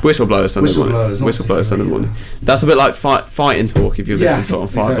 12. Whistleblowers Sunday morning. Whistleblowers, not Whistleblowers Sunday Sticky morning. Wicket. That's a bit like fighting talk if you listen to it on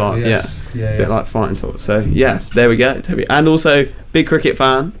 5 exactly, Live. yes. Yeah. Yeah, A bit yeah. like fighting talk. So yeah, there we go, Toby. And also big cricket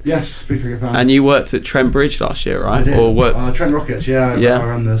fan. Yes, big cricket fan. And you worked at Trent Bridge last year, right? I did. Or worked? Trent Rockets, yeah. Yeah. I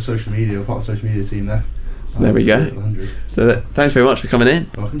ran the social media, part of the social media team there. There we go. for the 100. So thanks very much for coming in.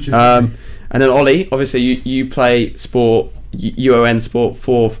 Welcome, cheers. And then Ollie, obviously you play sport, UON sport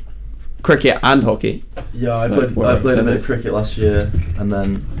for cricket and hockey. Yeah, I So, played a bit of representatives. cricket last year, and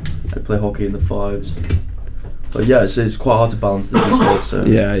then I play hockey in the fives. But yeah, it's quite hard to balance the two sports. So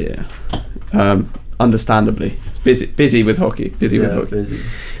Yeah. Understandably, busy with hockey. Busy with hockey. busy.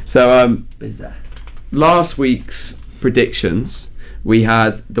 So Busy. last week's predictions, we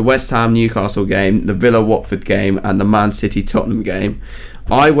had the West Ham Newcastle game, the Villa Watford game, and the Man City Tottenham game.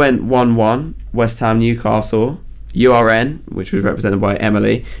 I went 1-1 West Ham Newcastle. URN, which was represented by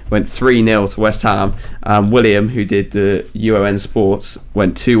Emily, went 3-0 to West Ham. William, who did the UON Sports,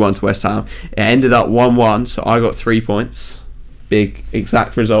 went 2-1 to West Ham. It ended up 1-1, so I got 3 points. Big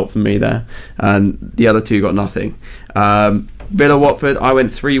exact result for me there, and the other two got nothing. Villa Watford, I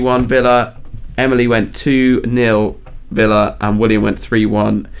went 3-1 Villa. Emily went 2-0 Villa, and William went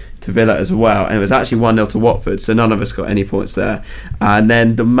 3-1 to Villa as well, and it was actually 1-0 to Watford, so none of us got any points there. And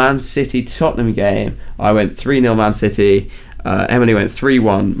then the Man City Tottenham game, I went 3-0 Man City, Emily went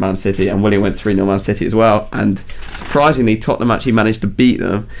 3-1 Man City, and William went 3-0 Man City as well. And surprisingly, Tottenham actually managed to beat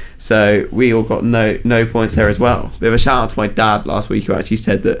them, so we all got no points there as well. Bit of a shout out to my dad last week, who actually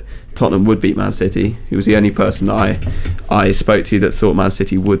said that Tottenham would beat Man City. He was the only person I spoke to that thought Man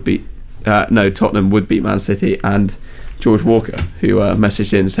City would beat Tottenham would beat Man City, and George Walker, who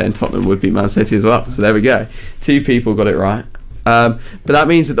messaged in saying Tottenham would beat Man City as well. So there we go. 2 people got it right. But that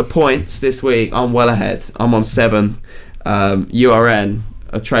means that the points this week, I'm well ahead. I'm on 7. URN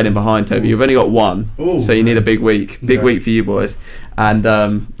are trailing behind, Toby. You've only got 1, Ooh. so you need a big week. Big Okay. week for you boys. And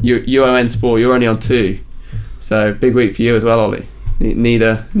UON Sport, you're only on 2. So big week for you as well, Ollie.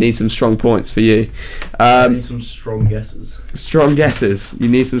 Need some strong points for you. I need some strong guesses. Strong guesses. You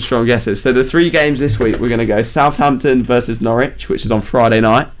need some strong guesses. So the 3 games this week, we're going to go Southampton versus Norwich, which is on Friday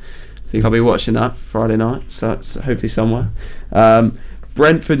night. I think I'll be watching that Friday night, so it's hopefully somewhere.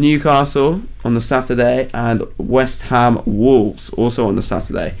 Brentford Newcastle on the Saturday, and West Ham Wolves also on the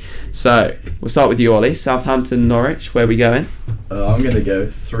Saturday. So we'll start with you, Ollie. Southampton Norwich, where are we going? I'm going to go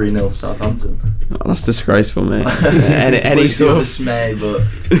 3-0 Southampton. Oh, that's disgraceful, mate. any sort of dismay, but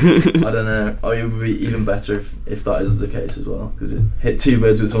I don't know. It would be even better if that is the case as well, because it hit 2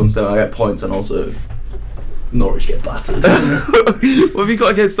 birds with one stone. I get points, and also Norwich get battered. What have you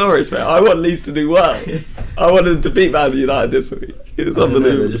got against Norwich, mate? I want Leeds to do well. I wanted them to beat Man United this week. It was I don't know,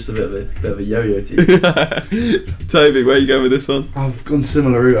 unbelievable. they're just a bit of a yo-yo team. Toby, where are you going with this one? I've gone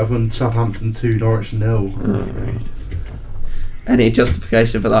similar route. I've gone Southampton 2, Norwich 0. I'm afraid. Any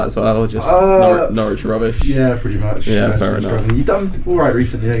justification for that as well, or just Norwich rubbish? Yeah, pretty much. Yeah, fair Norwich enough. struggling. You've done all right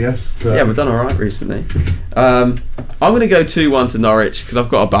recently, I guess. But Yeah, we've done alright recently. I'm going to go 2-1 to Norwich, because I've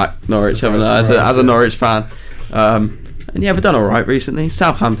got to back Norwich, haven't I, Surprise, as a yeah. Norwich fan. And yeah, we've done alright recently.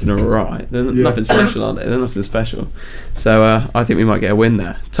 Southampton are alright. They're Yeah. nothing special, aren't they? They're nothing special. So I think we might get a win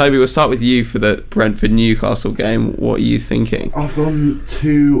there. Toby, we'll start with you for the Brentford Newcastle game. What are you thinking? I've gone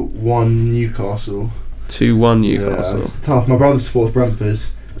 2-1 Newcastle. 2-1 Newcastle. Yeah, it's tough. My brother supports Brentford,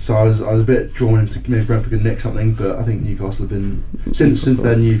 so I was a bit drawn into maybe Brentford could nick something, but I think Newcastle have been since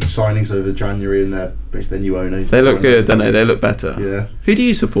their new signings over January and their basically their new owner. They look good, don't they? They look better. Yeah, Who do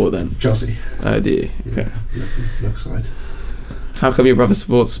you support then? Chelsea. Oh, do you? Yeah, Okay. look side. How come your brother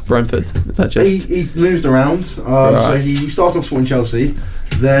supports Brentford? Is that just... He moved around. So Right. he started off supporting Chelsea,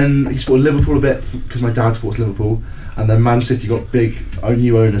 then he supported Liverpool a bit because my dad supports Liverpool, and then Man City got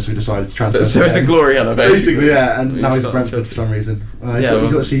new owners, so he decided to transfer. So to it's a them. glory hunter, Basically, yeah, and He's now he's started at Brentford Chelsea. for some reason. Yeah, He's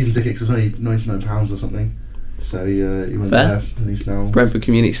well- got a season ticket, so it was only £99 or something. So he went Fair. there, and he's now Brentford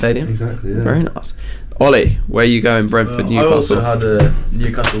Community Stadium. exactly. Yeah. Very nice. Ollie, where are you going? Brentford, I Newcastle. also had a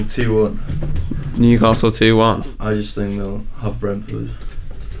Newcastle 2-1. Newcastle 2-1. I just think they'll have Brentford.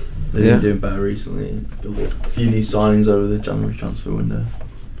 They've Yeah. been doing better recently. Got a few new signings over the January transfer window.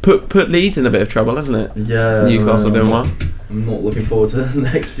 Put Leeds in a bit of trouble, hasn't it? Yeah, Newcastle doing well. I'm not looking forward to the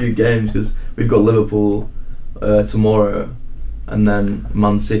next few games because we've got Liverpool tomorrow, and then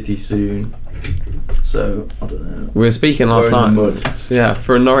Man City soon. So I don't know. We were speaking last We're in night. the mud. So, yeah,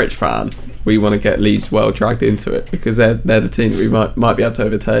 for a Norwich fan, we want to get Leeds well dragged into it because they're the team that we might be able to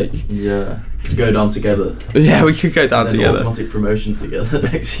overtake. Yeah, go down together. Yeah, we could go down and then together. automatic promotion together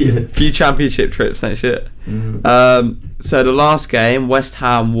next year. Few championship trips next year. Mm. So the last game, West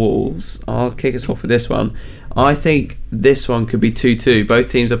Ham Wolves. I'll kick us off with this one. I think this one could be 2-2. Both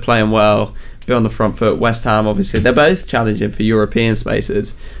teams are playing well. bit on the front foot. West Ham, obviously, they're both challenging for European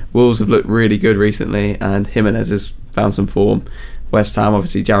spaces. Wolves have looked really good recently, and Jimenez has found some form. West Ham,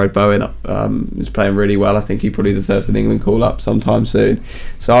 obviously, Jared Bowen is playing really well. I think he probably deserves an England call-up sometime soon.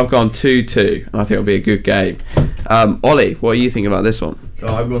 So I've gone 2-2, and I think it'll be a good game. Ollie, what are you thinking about this one?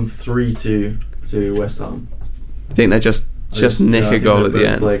 I've gone 3-2 to West Ham. I think they're just nick a goal at the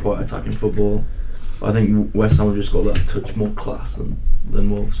end. Play quite attacking football. I think West Ham have just got that touch more class than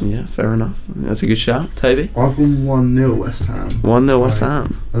Wolves. Yeah, fair enough. That's a good shout. Toby? I've gone 1-0 West Ham. 1-0 West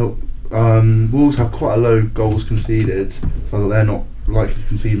Ham. Wolves have quite a low goals conceded, so they're not likely to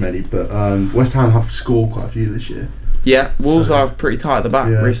concede many, but West Ham have scored quite a few this year. Yeah, Wolves So- are pretty tight at the back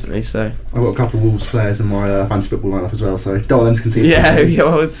Yeah. recently, so... I've got a couple of Wolves players in my fantasy football lineup as well, so don't want them to concede. Yeah, too many.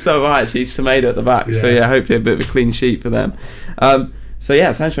 well, so actually Semedo at the back, so Yeah. yeah, hopefully a bit of a clean sheet for them. So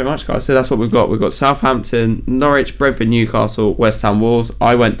yeah, thanks very much, guys. So that's what we've got. We've got Southampton, Norwich, Brentford, Newcastle, West Ham, Wolves.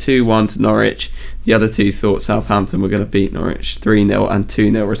 I went 2-1 to Norwich. The other two thought Southampton were going to beat Norwich 3-0 and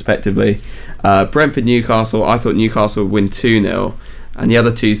 2-0 respectively. Brentford, Newcastle, I thought Newcastle would win 2-0, and the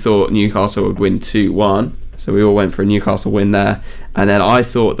other two thought Newcastle would win 2-1. So we all went for a Newcastle win there. And then I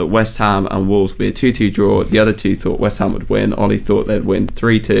thought that West Ham and Wolves would be a 2-2 draw. The other two thought West Ham would win. Ollie thought they'd win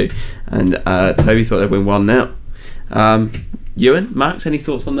 3-2. And Toby thought they'd win 1-0. Euan, Max, any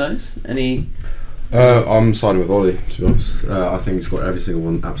thoughts on those? Any I'm siding with Ollie, to be honest. I think he's got every single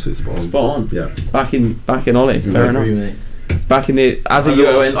one absolutely spot on. spot on? Yeah. Back in Ollie, fair I enough. agree, mate. Back in the as a I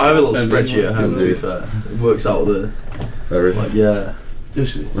Euan, have a little fan, spreadsheet at home, to be Indeed. fair. It works out the Very.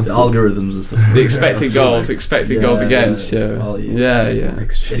 just the That's algorithms and stuff. the expected That's goals, good, expected Yeah, goals against. yeah, Yeah, it's values, yeah,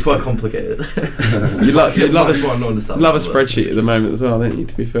 it's yeah. It's quite complicated. You'd love a Not understandable, love a but spreadsheet at the moment as well, don't you?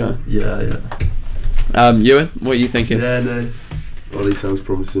 To be fair. Yeah. Euan, what are you thinking? Yeah, no. Ollie sounds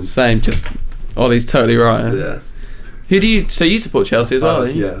promising. Same, just Ollie's totally right. Yeah. Who do you? So you support Chelsea as well?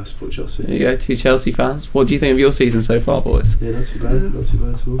 don't you? Yeah, I support Chelsea. There you go, two Chelsea fans. What do you think of your season so far, boys? Yeah, not too bad. Not too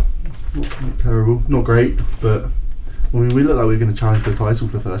bad at all. Not terrible, not great, but I mean, we looked like we were going to challenge for the title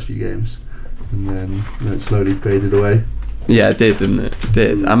for the first few games, and then it slowly faded away. Yeah, it did, didn't it? It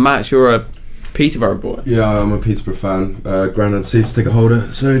did. And Max, you're a Peterborough boy. Yeah, I'm a Peterborough fan. Granddad season ticket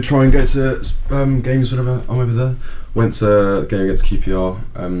holder, so try and go to games whenever I'm over there. Went to a game against QPR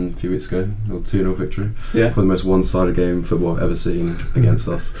a few weeks ago, a 2-0 victory. Yeah. Probably the most one-sided game in football I've ever seen against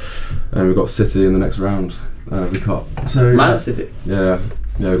us. And we've got City in the next round of the Cup. So Man City. yeah,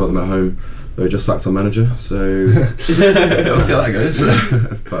 we got them at home. They just sacked our manager, so we'll see how that goes.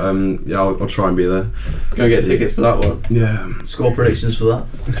 But yeah, I'll try and be there. Go get tickets for that one. Yeah, Score predictions for that.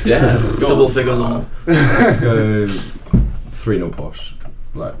 Yeah. Double figures on let's go 3-0 Posh.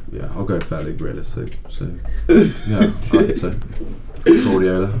 Like, yeah, I'll go fairly realistic. So yeah, I think so.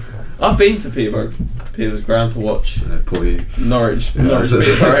 Guardiola, I've been to Peterborough's ground to watch poor you. Norwich. Yeah, Norwich. it's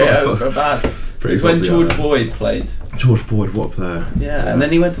Peterborough, yeah, not- it was so bad. Pretty It's when saucy George guy. Boyd played. George Boyd, what a player. Yeah, and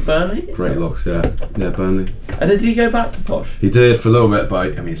then he went to Burnley. Great locks, yeah, Burnley. And then did he go back to Posh? He did for a little bit,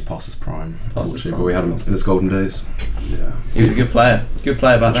 but I mean, he's past his prime, Past his unfortunately. prime. But we had him in his golden days. Yeah, He was a good player. Good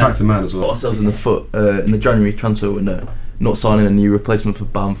player back then. attractive man as Got well. ourselves in the foot in the January transfer window, not signing a new replacement for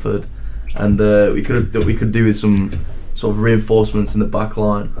Bamford, and we could do with some sort of reinforcements in the back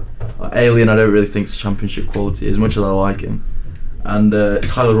line. Alien, I don't really think is championship quality as much as I like him, and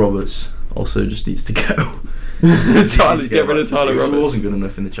Tyler Roberts also just needs to go. Get rid of Tyler He Roberts. wasn't good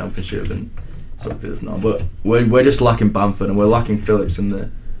enough in the championship, and it's not good enough now. But we're just lacking Bamford, and we're lacking Phillips in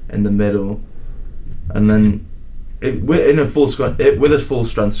the middle, and then. We're in a with a full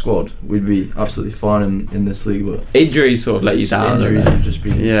strength squad, we'd be absolutely fine in this league. But Injuries sort of let you down. injuries don't have just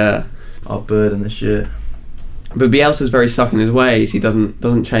been they? Yeah. our burden this year. But Bielsa's very stuck in his ways. He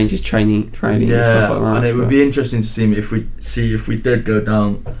doesn't change his training and stuff Yeah, like that. and it would be interesting to see if we did go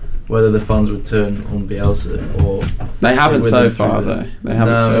down, whether the fans would turn on Bielsa or They stay haven't with so him far, through though. the- They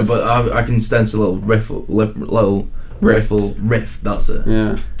haven't. No, so but I can sense a little riff. That's it.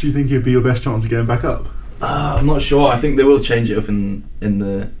 yeah. Do you think it'd be your best chance of getting back up? I'm not sure. I think they will change it up in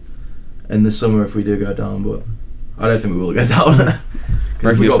the summer if we do go down, but I don't think we will go down.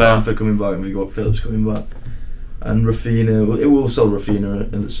 Because we got Bamford coming back and we got Phillips coming back, and Rafinha. It will sell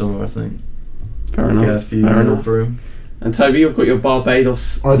Rafinha in the summer, I think. Fair Get a enough. few Fair mil enough. for him. And Toby, you've got your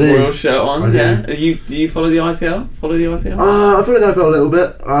Barbados I do. Royal shirt on. I do. Yeah. Do you follow the IPL? Follow the IPL? I feel like I felt a little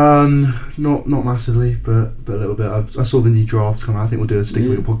bit, not massively, but a little bit. I saw the new draft come out. I think we'll do a stick Yeah.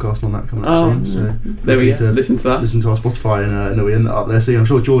 week podcast on that coming up Oh, soon. So there we feel free go. to Listen to that. listen to our Spotify and know we end up there soon. I'm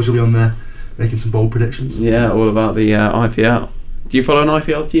sure George will be on there making some bold predictions. Yeah, all about the IPL. Do you follow an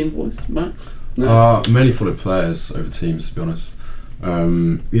IPL team, boys, Max? Mainly followed players over teams, to be honest.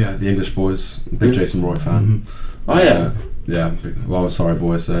 Yeah, the English boys, big Yeah. Jason Roy fan. Oh yeah. Yeah, well, I'm a sorry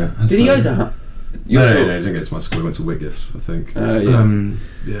boy, so... Did he go to No, he didn't go to my school. He went to Whitgift, I think. Oh, yeah.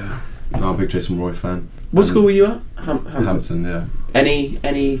 Yeah. No, I'm a big Jason Roy fan. What school were you at? Hampton. Hampton, yeah.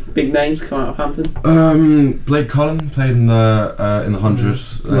 Any big names come out of Hampton? Blake Cullen played in the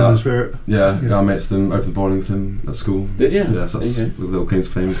 100s. London Spirit. Yeah, I met them, opened the bowling with him at school. Did you? Yeah, so that's Okay. the little Kings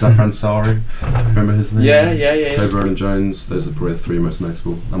of Fame. Safran Sari, remember his name? Yeah. Toby Roland Jones, those are probably the three most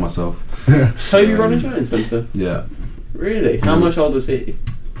notable, and myself. Toby Roland Jones went to. Yeah, Really? How much older is he?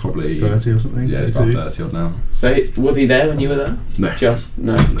 probably. 30 or something. Yeah, he's about 32. 30 odd now. So was he there when you were there? No. Just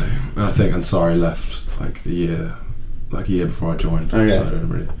no. No, and I think Ansari left like a year before I joined. Okay. So I don't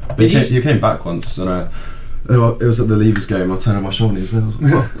really. But Did he came back once, and it was at the Leavers game. I turned on my shoulder. He was there. I was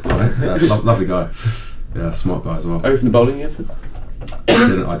like, "What?" Right? Yeah, lovely guy. Yeah, smart guy as well. Open the bowling against him?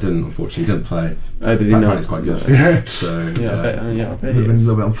 I didn't. Unfortunately, he didn't play. Oh, did he Background not? is quite good. Yeah. So Yeah, I bet would he have been a is.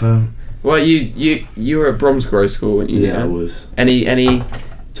 little bit unfair. Well, you were at Bromsgrove School, weren't you? Yeah, I was. Any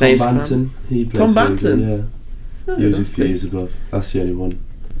Tom names? Banton. He played Tom for England, Banton? Yeah. Oh, He was a that's few good. years above. That's the only one.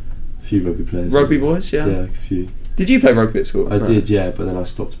 A few rugby players. Rugby boys, yeah. Yeah, a few. Did you play rugby at school? I No. did, yeah, but then I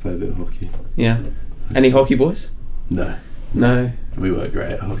stopped to play a bit of hockey. Yeah. Any hockey boys? No, No. we weren't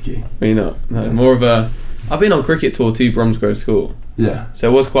great at hockey. Were you not? No. No. More of a. I've been on cricket tour to Bromsgrove School, Yeah. so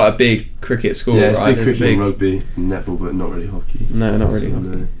it was quite a big cricket school, Yeah, it's right? big cricket and rugby and netball, but not really hockey. No, not really So, hockey.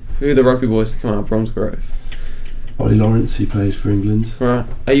 no. Who are the rugby boys to come out of Bromsgrove? Ollie Lawrence, he played for England. Right.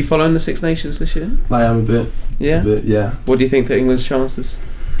 Are you following the Six Nations this year? I am a bit. Yeah. A bit, yeah. What do you think to England's chances?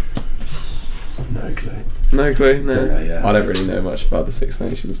 No clue. No clue. No. Don't know, yeah. I don't really know much about the Six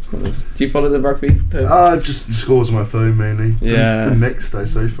Nations, to be honest. Do you follow the rugby? Just scores on my phone mainly. Yeah. Been mixed though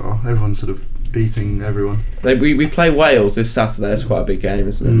so far. Everyone's sort of beating everyone. We play Wales this Saturday. It's quite a big game,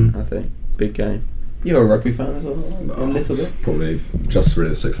 isn't it? Mm. I think big game. You're a rugby fan as well, a little bit. Probably just really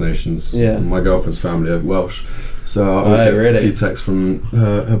the Six Nations. Yeah. My girlfriend's family are Welsh, so I always Oh, get really? a few texts from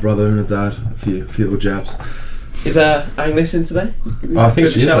her brother and her dad, a few little jabs. Is Agnes in today? I think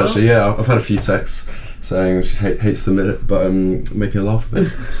Good she is shout out? actually. Yeah, I've had a few texts saying she hates to admit it, but making her laugh a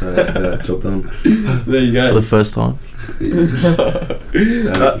bit. So yeah, job done. There you For go. the first time.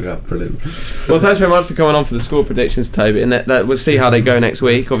 Yeah, brilliant. Well, thanks very much for coming on for the score predictions, Toby. And that we'll see how they go next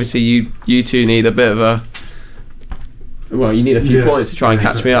week. Obviously, you two need a bit of a. Well, you need a few Yeah. points to try and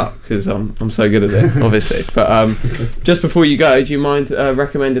Yeah, catch me up because I'm so good at it, obviously. But just before you go, do you mind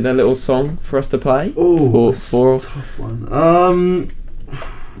recommending a little song for us to play? Oh, Or- that's or- a tough one.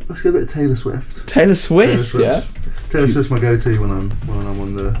 Let's go a bit of Taylor Swift. Taylor Swift, yeah. Taylor Swift's my go-to when I'm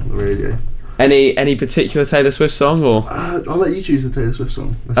on the radio. Any particular Taylor Swift song or? I'll let you choose a Taylor Swift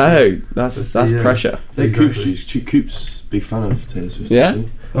song. Let's see. Oh, that's see, yeah. pressure. Hey, Exactly. Coops, big fan of Taylor Swift. Yeah? actually.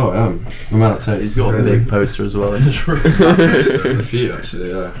 Oh, I am. I'm out of taste. He's got a big poster as well in his room. There's a few actually.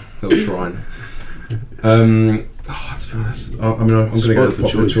 Yeah, little shrine. To be honest, I'm going to go Spoiled with for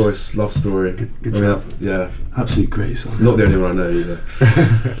popular choice. choice, love story. Good I mean, shout. yeah, Absolute great song. not the only one I know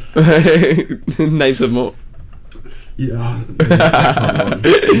either. Name some more. Yeah, next time on.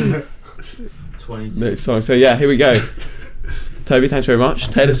 22. Next song. So yeah, here we go. Toby, thanks very much.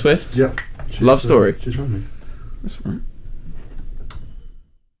 Taylor Swift. Yep. Love story. She's from me. That's all right.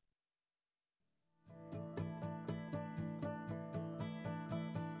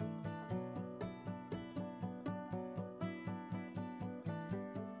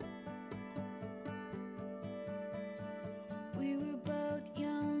 We were both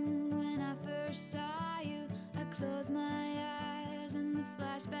young when I first saw you. I close my eyes and the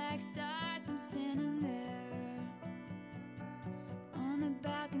flashback starts. I'm standing there on a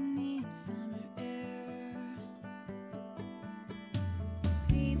balcony in summer air.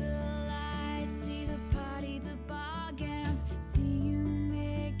 See the lights, see the party, the ball gowns. See you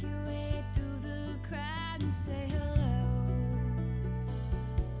make your way through the crowd and say hello.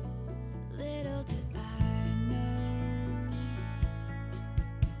 Little did I know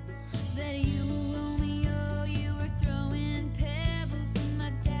that you were Romeo, you were throwing pebbles, and my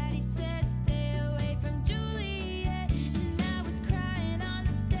daddy said stay away from Juliet, and I was crying on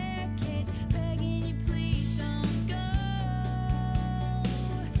the staircase, begging you please don't go,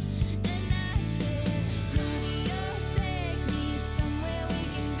 and I said, Romeo, take me somewhere we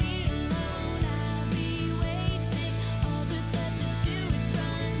can be alone, I'll be waiting.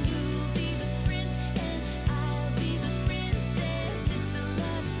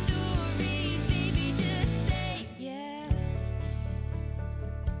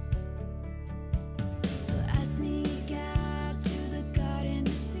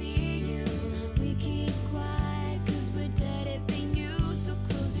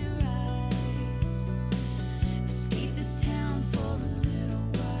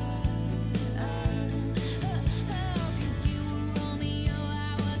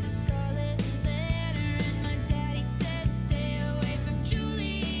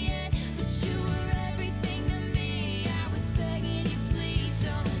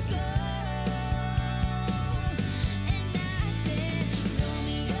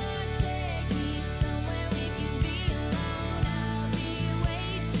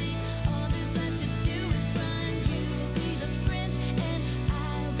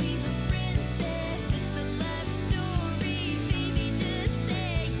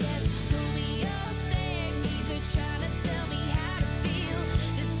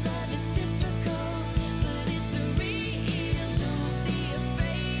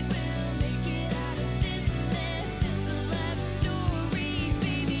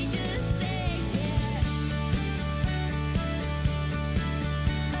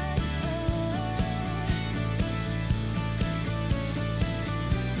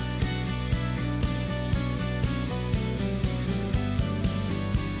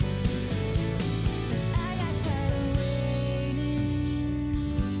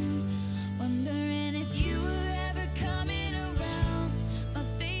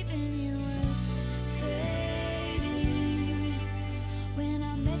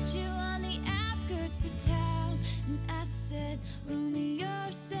 met you on the outskirts of town, and I said, Romeo,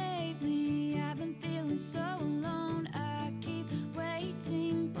 save me. I've been feeling so alone. I keep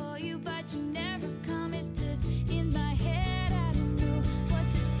waiting for you, but you never come. Is this in my head? I don't know what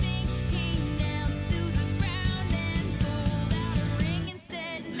to think. He knelt to the ground and pulled out a ring and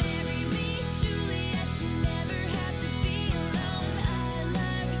said, marry me, Juliet. You never have to be alone. I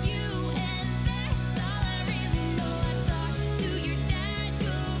love you, and that's all I really know. I talked to your dad.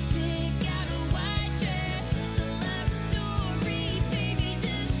 You'll pick out a white dress. It's a love story, baby.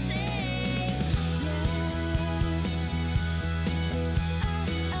 Just say yes.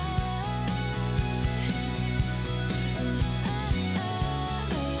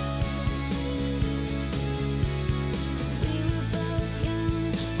 We were both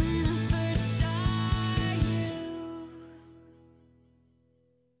young when I first saw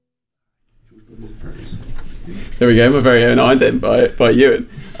you. There we go, my very own Iron by Euan.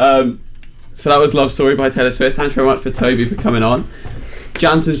 So that was Love Story by Taylor Swift. Thanks very much for Toby for coming on.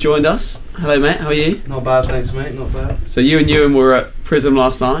 Jansen's joined us. Hello, mate. How are you? Not bad, thanks, mate. Not bad. So you and Euan were at Prism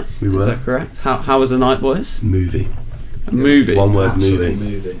last night. We Is were. that correct? How was the night, boys? Movie. A movie. One word Absolute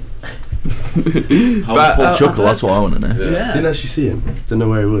movie. How But, was Paul I Chuckle? heard- That's what I want to know. Yeah. Didn't actually see him. Don't know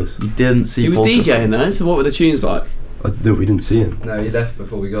where he was. You didn't see He was Paul DJing Chuckle? though, so what were the tunes like? No, we didn't see him. No, he left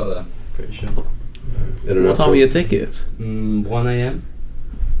before we got there. Pretty sure. What time were your tickets? 1 a.m.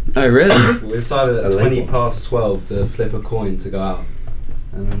 Oh, really? We decided A at late 20 one. past 12 to flip a coin to go out,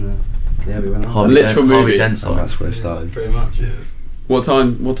 and then yeah, we went out. Harvey Literal Dent- Harvey movie. Dent's And on. that's where it Yeah, started. pretty much. What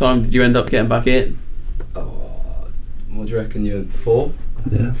time did you end up getting back in? Oh, what do you reckon? You're 4?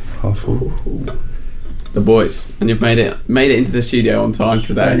 Yeah, 4:30. The boys, and you've made it into the studio on time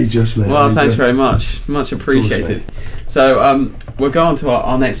today. Only just, mate. Well, only thanks just. very much appreciated. mate. So we'll go on to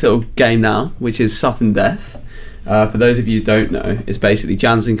our next little game now, which is Sudden Death. For those of you who don't know, it's basically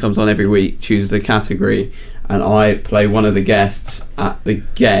Jansen comes on every week, chooses a category, and I play one of the guests at the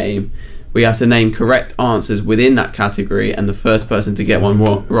game. We have to name correct answers within that category, and the first person to get one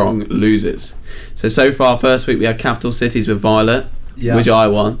wrong loses. So far, first week we had Capital Cities with Violet, Yeah. which I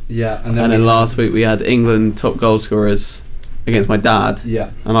won. Yeah, And then last week we had England top goal scorers against my dad, Yeah,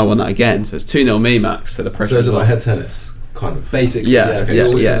 and I won that again. So it's 2-0 me, Max. So the pressure So is is it like on. head tennis, kind of? basically. Yeah, okay, yeah,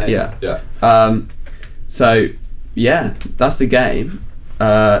 so yeah, alternate. yeah. Yeah. So yeah, that's the game.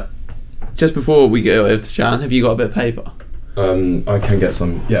 Just before we go over to Jan, have you got a bit of paper? I can get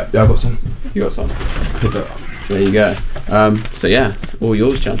some. Yeah, I've got some. You got some. Pick that up. There you go. So yeah, all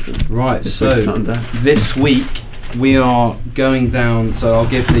yours, Jansen. Right, This so week's Sudden Death. this week we are going down. So I'll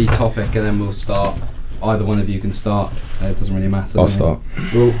give the topic and then we'll start. Either one of you can start. It doesn't really matter. I'll start.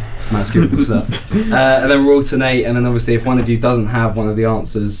 Matt's good will start. And then we'll alternate. And then obviously, if one of you doesn't have one of the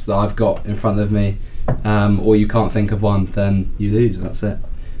answers that I've got in front of me, or you can't think of one, then you lose. That's it.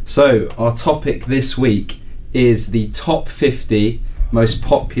 So our topic this week is the top 50 most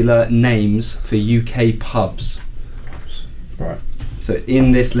popular names for UK pubs. Right. So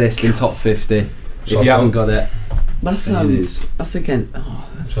in this list, in top 50, if Shall I you haven't start? got it, That's then you lose. that's again. Oh,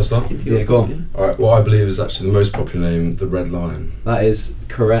 that's Shall I start? into your Yeah, go on. point, All right. What I believe is actually the most popular name, the Red Lion. That is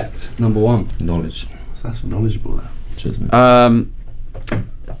correct. Number 1. Knowledge. That's knowledgeable, that. Cheers, mate.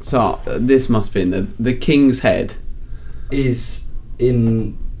 So this must be in the King's Head. Is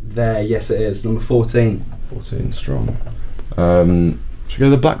in there. Yes, it is. Number 14. 14 strong. Should we go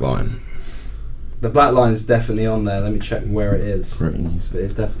the Black Lion? The Black Line is definitely on there. Let me check where it is. Pretty easy. But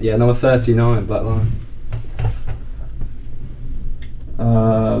it's definitely number 39. Black Line.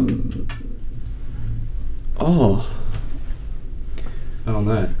 Oh Oh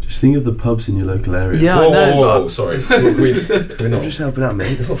no. Just think of the pubs in your local area. yeah, Whoa, I know. whoa, but whoa, sorry. Can we I'm not? just helping out,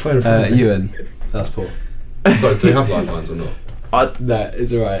 mate. It's not phone a friend. Ewan. That's Paul. Sorry, do you have lifelines or not? No,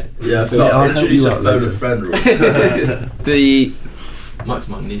 it's alright. Yeah, Still- I'll help you out later. friend rule. the Max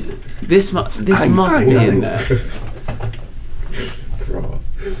might need it. this must be in there.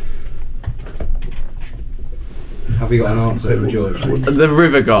 Have we got an answer from George? The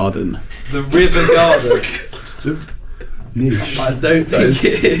River Garden. The River Garden. Niche. I don't think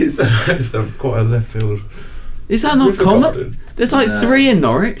it is. It's quite a left field. Is that not River common? Garden. There's like No. 3 in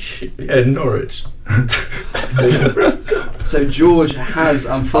Norwich. Yeah, Norwich. So George has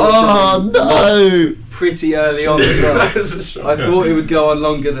unfortunately lost pretty early on as well. I thought it would go on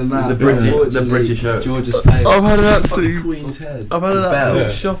longer than that. The but British- unfortunately, the British Oak. George has failed. had an absolute. Queen's Head. I've had an Bell. absolute Yeah.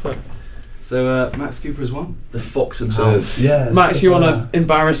 shopper. So Max Cooper has won. The Fox and So Hounds. Yeah. Max, you want to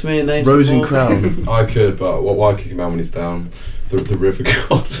embarrass me and name Rose some and more? Crown. I could, but why kick him out when he's down? The River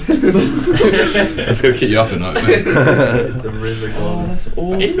God. That's gonna keep you up at night, mate. The River Oh, Garden. that's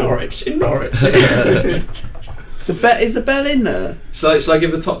awful. In Norwich. The Is the bell in there? Shall I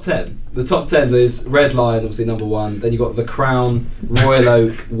give the top 10? The top 10 is Red Lion, obviously number 1. Then you got the Crown, Royal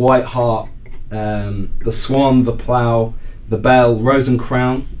Oak, White Hart, the Swan, the Plough, the Bell, Rose and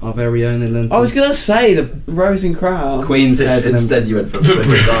Crown, our very own in Linton. I was gonna say the Rose and Crown. Queen's Head. And Instead, you went for River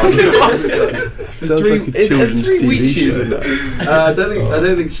Sounds like a children's TV show. I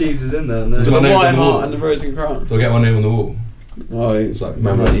don't think Sheaves is in there. No. Does The my name White on the wall? Heart and the Rose and Crown. Do I get my name on the wall? Oh, It's like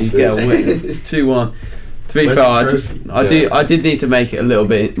Man versus you get a Food. win. It's 2-1. To be Where's fair, the trophy? I did need to make it a little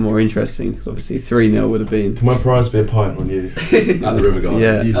bit more interesting because obviously 3-0 would have been. Can my prize be a pint on you at the River Garden?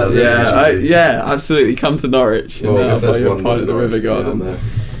 Yeah, You'd love it. yeah, absolutely. Come to Norwich and Well, I'll if buy there's you a one pint at the Norwich River down Garden. there.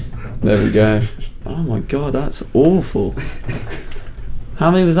 There we go. Oh my god, that's awful.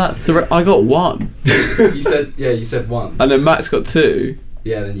 How many was that? I got 1, You said 1. and then Max got 2.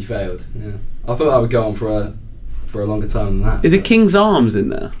 Yeah, then you failed. Yeah, I thought that would go on for a longer time than that. Is it King's Arms in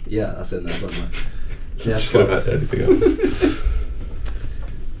there? Yeah, that's in there somewhere. Yeah, just could have had anything else.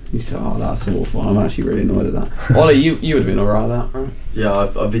 You said, oh, that's awful. I'm actually really annoyed at that. Ollie, you would have been alright at that, right? Yeah,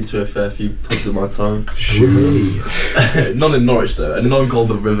 I've been to a fair few pubs in my time. Shoo. None in Norwich though, and none called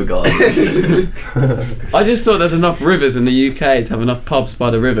the River Garden. I just thought there's enough rivers in the UK to have enough pubs by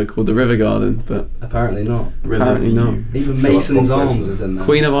the river called the River Garden, but Apparently not. apparently not. Even feel like Mason's Brock Arms Lesnar. is in there.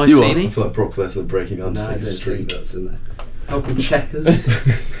 Queen of I Iceni? feel like Brock Lesnar breaking No, I don't Undertaker's think streak. that's in there. How called Checkers?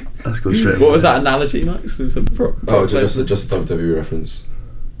 That's gone straight. What was that analogy, Max? It was a Oh, just a WWE reference.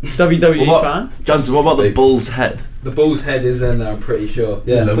 WWE What? fan? Johnson, what about the Bull's Head? The Bull's Head is in there, I'm pretty sure.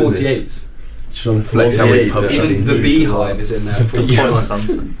 Yeah, Loving 48th. Trying to flex how 48, many pubs yeah. I've Even been the to. Beehive is in there. It's a pointless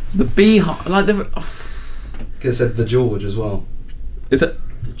answer. The Beehive, like the. Could have said the George as well. Is it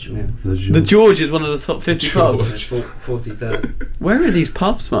Yeah. the George is one of the top 50 pubs? 43rd. Where are these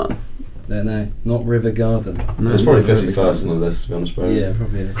pubs, man? No, not River Garden. No, It's probably not 51st on the list, to be honest, bro. Yeah,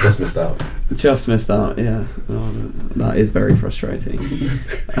 probably is. Just missed out. Just missed out. Yeah, oh, that is very frustrating.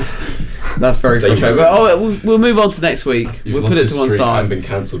 That's very frustrating. But we'll move on to next week. You've we'll lost put it to your one streak side. and been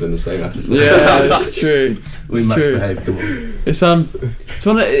cancelled in the same episode. Yeah, that's true. We It's max true. behave, come on. It's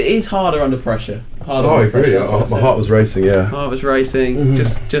one. It is harder under pressure. Harder Oh, I under agree. pressure, that's what I My said. heart was racing, yeah. Heart was racing.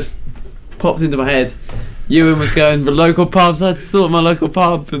 Mhm. Just popped into my head. Euan was going the local pubs. I just thought my local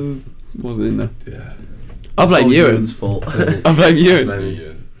pub and wasn't in there. Yeah. I blame Ewan's Euan. fault. I blame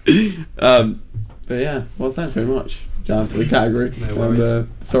Euan. Yeah. But yeah, well, thanks very much, Jan, for the category. No worries. And,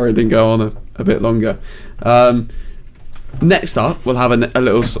 sorry it didn't go on a bit longer. Next up, we'll have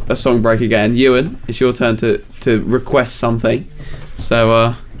a song break again. Euan, it's your turn to request something.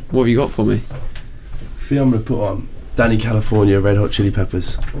 So, what have you got for me? I think I'm going to put on Danny California, Red Hot Chili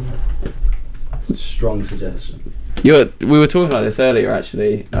Peppers. Strong suggestion. We were talking about this earlier,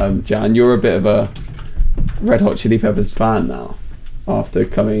 actually, Jan. You're a bit of a Red Hot Chili Peppers fan now, after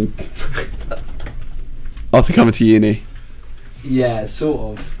coming to uni. Yeah,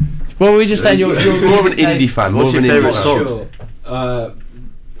 sort of. Well, we just saying you're He's more of an indie taste- fan. What's more of your an favourite indie song? Sure.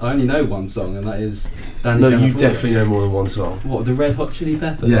 I only know one song, and that is Danny No, you California. definitely know more than one song. What, the Red Hot Chili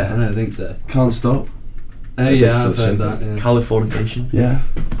Peppers? Yeah. I don't think so. Can't Stop. Oh yeah, I've heard that. Yeah. Californication. Yeah.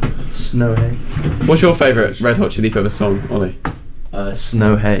 Snow Hay. What's your favourite Red Hot Chili Peppers song, Ollie?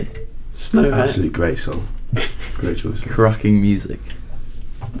 Snow Hay. Snow Hay. Absolutely great song. Great choice. Cracking music.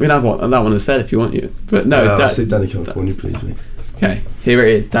 We can have that one instead if you want you. But no, I'll say Danny California, please, mate. okay, here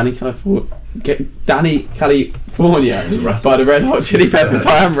it is. Danny California by the Red Hot Chili Peppers.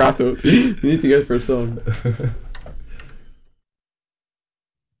 I am rattled. You need to go for a song.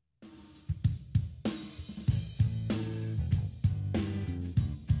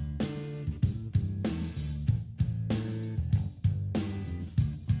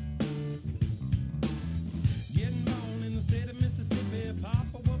 Getting born in the state of Mississippi.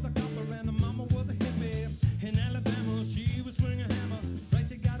 Papa was a copper and the mama was a hippie. In Alabama, she was swinging a hammer.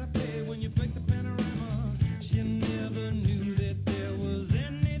 Price you gotta pay when you break the panorama. She never knew that there was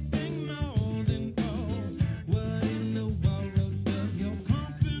anything more than gold. Well,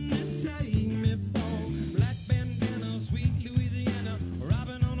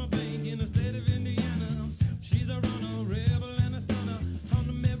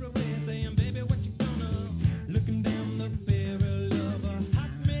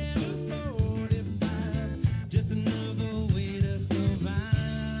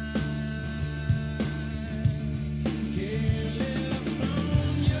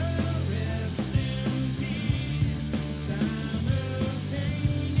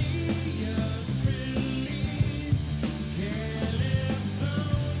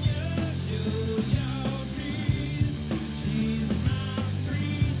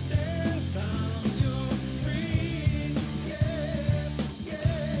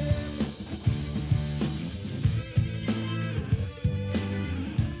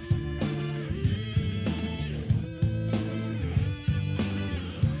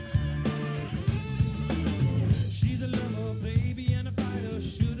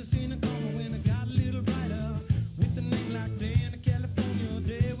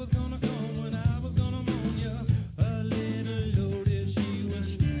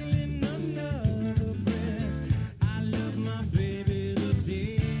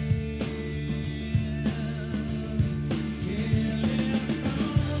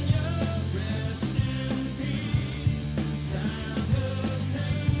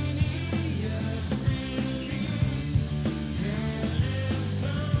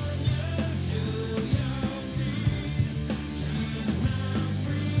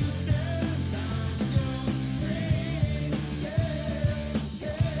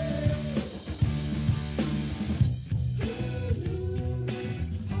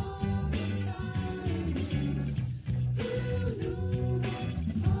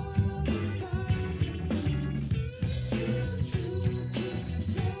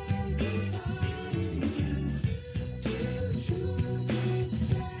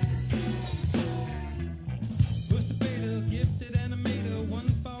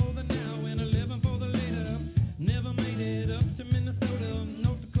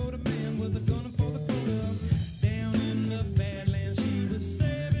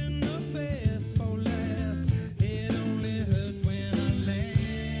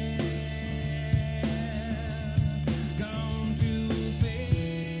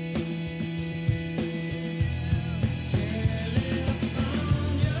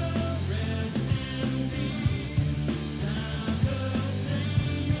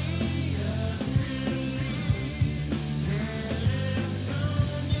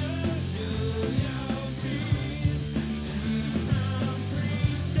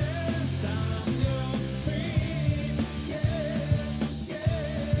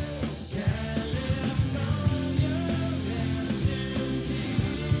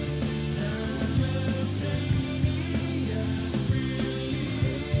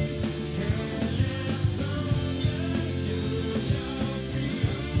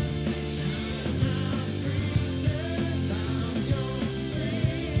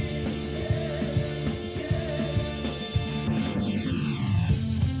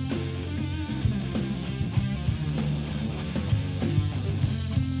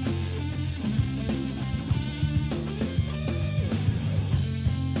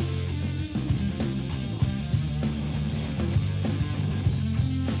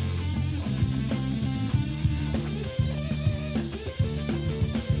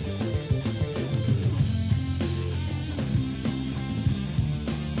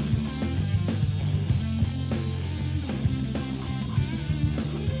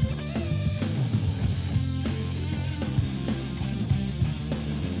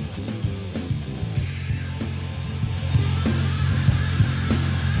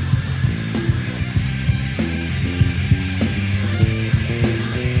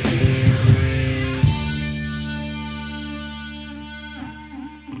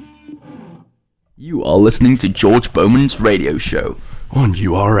 You are listening to George Bowman's radio show. On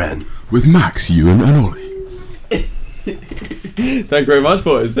URN. With Max, Euan and Ollie. Thank you very much,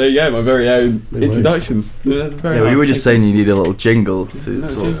 boys. There you go, my very own introduction. Yeah, we were just saying you need a little jingle to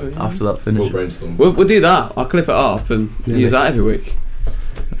jingle, yeah. after that We'll finish. brainstorm. We'll do that. I'll clip it up and use that every week.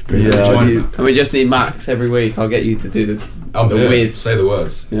 And we just need Max every week. I'll get you to do the with. Say the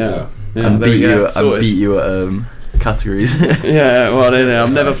words. Yeah. and there we go. Sorted. beat you at categories. Yeah, well,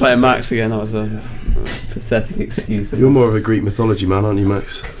 I'm never playing Max again. That was a pathetic excuse. You're more of a Greek mythology man, aren't you,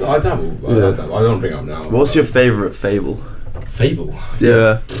 Max? I dabble. I don't bring it up now. What's your favourite fable? Fable?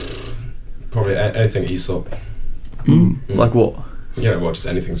 Yeah. Probably anything Aesop. Like what? Yeah, well, just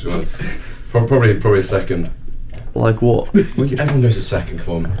anything to be honest. Probably a second. Like what? Everyone knows a second.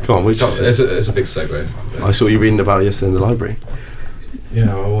 Come on. Come on, which is it? It's a big segue. I saw you reading about it yesterday in the library.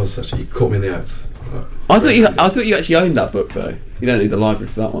 Yeah, I was actually. You caught me in the act. I thought you actually owned that book though. You don't need the library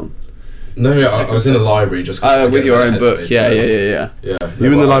for that one. No, I was in the library just. With your own book. Yeah. Yeah.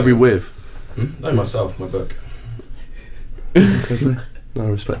 You in the library with? No, myself, my book. No, I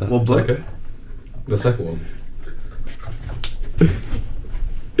respect that. What book? Okay. The second one.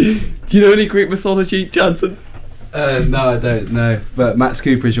 Do you know any Greek mythology, Jansen? No, I don't know. But Max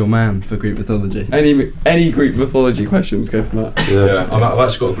Cooper is your man for Greek mythology. Any Greek mythology questions, go to Matt. Yeah, I've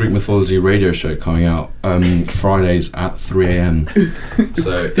actually got a Greek mythology radio show coming out Fridays at 3 a.m.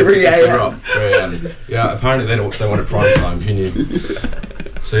 So 3 a.m. 3 a.m. Yeah, apparently they want it prime time. Who knew?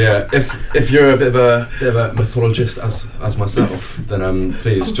 So yeah, if you're a bit of a mythologist as myself, then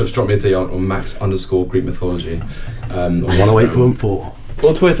please just drop me a D on Max_Greek mythology. On 108.4.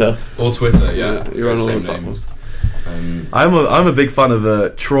 Or Twitter. Or Twitter, yeah. You're on all the same platforms. I'm a big fan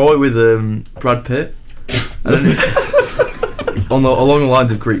of Troy with Brad Pitt. I don't know, along the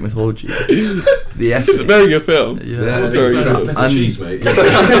lines of Greek mythology. The It's a very good film. Yeah. Very good. Feta cheese, mate.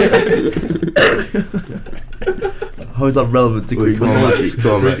 How is that relevant to Greek Go on, mythology? Max.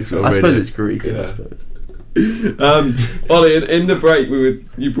 Go on, Max. I suppose it's Greek. Yeah. I suppose. Ollie, in the break,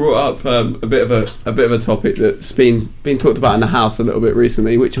 you brought up a bit of a topic that's been talked about in the house a little bit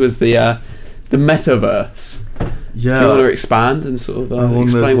recently, which was the metaverse. Yeah. Do you want to expand and sort of Along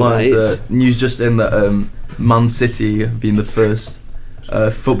explain those what that lines, is? news just in that Man City have been the first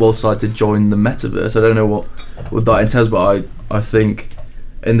football side to join the metaverse. I don't know what that entails, but I think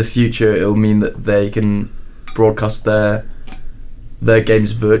in the future it'll mean that they can broadcast their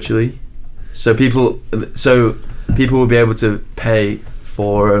games virtually. So people will be able to pay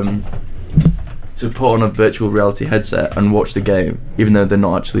for to put on a virtual reality headset and watch the game, even though they're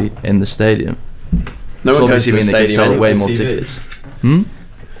not actually in the stadium. No So one goes obviously to the mean they can stadium sell way anyway. more TV. tickets.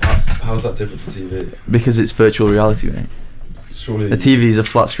 How's that different to TV? Because it's virtual reality, mate. Surely A TV is a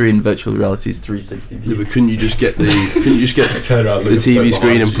flat screen. Virtual reality is 360 Yeah, view. but couldn't you just get the just turn around, the look at TV the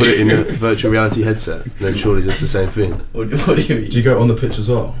screen behind and put it in you. a virtual reality headset? Then surely that's the same thing. What do you mean? Do you go on the pitch as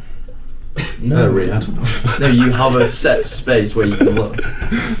well? No, Riyadh. No, you have a set space where you can look.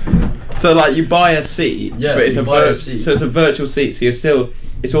 So like you buy a seat, Yeah, but it's you a buy a seat. so it's a virtual seat. So you're still.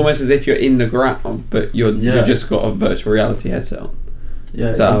 It's almost as if you're in the ground, but you've just got a virtual reality headset on.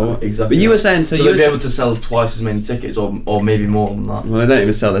 Yeah, So, exactly. But you were saying so So you they'd were be able to sell twice as many tickets, or maybe more than that. Well, they don't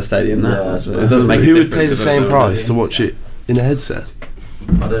even sell the stadium now. Yeah, so it doesn't make a Who difference. would pay the if same they- price to watch it in a headset?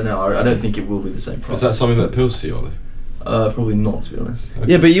 I don't know. I don't think it will be the same price. Is that something that appeals to you, Ollie? Probably not, to be honest.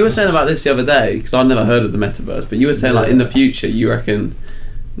 Yeah, but you were saying about this the other day because I'd never heard of the metaverse. But you were saying like in the future, you reckon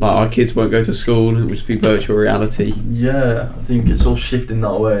like our kids won't go to school and it would just be virtual reality. Yeah, I think it's all shifting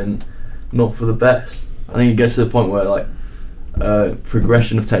that way, and not for the best. I think it gets to the point where like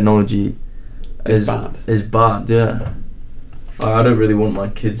progression of technology It's bad. Is bad. Yeah. I don't really want my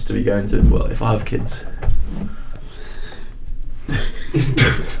kids to be going to. Well, if I have kids.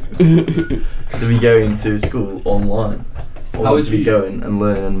 To be going to school online, or How would to be you- going and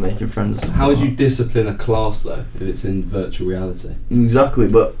learning and making friends. And stuff How would like you discipline a class though if it's in virtual reality? that. Exactly,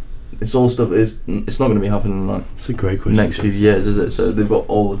 but it's all stuff. It's not going to be happening in like That's a great question. next few years, is it? So they've got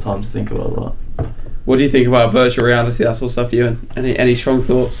all the time to think about that. What do you think about virtual reality? That sort of stuff, Euan? Any strong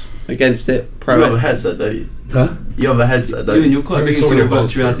thoughts against it? Pro? You have a headset, don't you? Huh? You have a headset, don't You and you? you're quite Have big you into sorted your it out?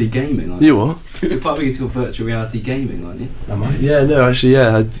 virtual reality gaming, aren't You you? what? You're quite big into your virtual reality gaming, aren't you? Am I? Yeah, no, actually,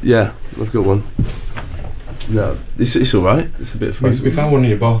 yeah, I've got one. No, it's all right. It's a bit fun. We found one in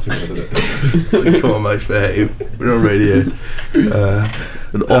your bathroom the other day. Come on, Max, we're on radio.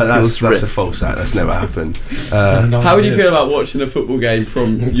 That's a false act. That's never happened. How would you feel about watching a football game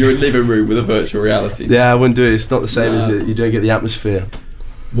from your living room with a virtual reality? Yeah, I wouldn't do it. It's not the same, Nah, is it? You don't get the atmosphere.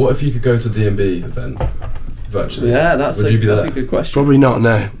 What if you could go to a D&B event virtually? Yeah, that's Would you be that's there? a good question. Probably not.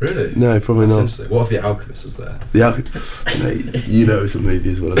 No, Really? no, probably That's not. interesting. What if the Alchemist was there? Yeah, mate, you know some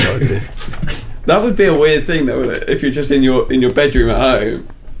movies as well as I do. That would be a weird thing, though, wouldn't it? If you're just in your bedroom at home,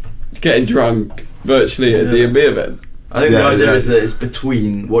 getting drunk virtually at a Yeah. D&B event. I think Yeah, the idea yeah. is that it's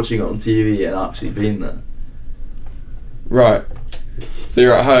between watching it on TV and actually being there. Right. So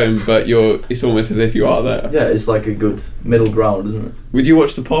you're at home, but it's almost as if you are there. Yeah, it's like a good middle ground, isn't it? Would you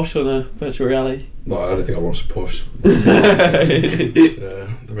watch the posh on a virtual reality? No, I don't think I watched Posh. Jan?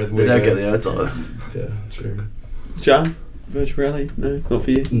 The red They don't get the airtime. Yeah, true. Virtual reality? No, not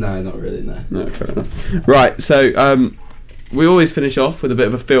for you? No, not really. No. No, fair enough. Right, so we always finish off with a bit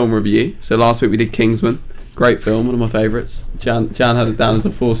of a film review. So last week we did Kingsman. Great film, one of my favourites. Jan had it down as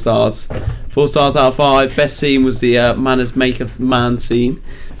a 4 stars. 4 stars out of 5. Best scene was the manners maketh man scene.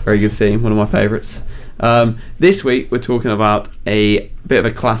 Very good scene, one of my favourites. This week we're talking about a bit of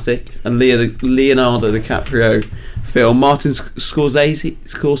a classic, a Leonardo DiCaprio film. Martin Scorsese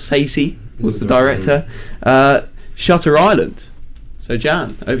was the director. Shutter Island. So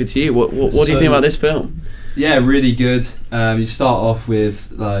Jan, over to you. What do you think about this film? Yeah, really good. You start off with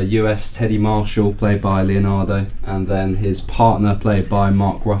US Teddy Marshall, played by Leonardo, and then his partner, played by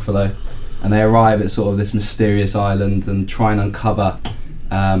Mark Ruffalo. And they arrive at sort of this mysterious island and try and uncover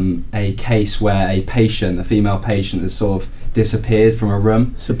a case where a female patient, has sort of disappeared from a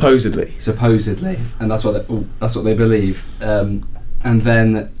room. Supposedly, and that's what they believe. And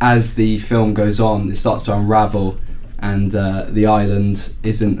then as the film goes on, it starts to unravel, and the island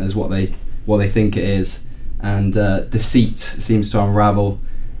isn't as what they think it is. And deceit seems to unravel,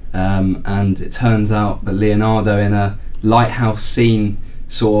 and it turns out that Leonardo, in a lighthouse scene,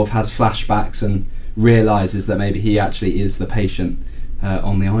 sort of has flashbacks and realises that maybe he actually is the patient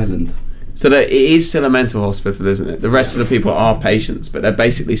on the island. So that it is still a mental hospital, isn't it? The rest of the people are patients, but they're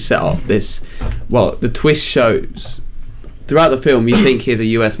basically set up this. Well, the twist shows throughout the film, you think here's a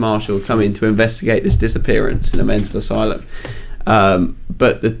US Marshal coming to investigate this disappearance in a mental asylum.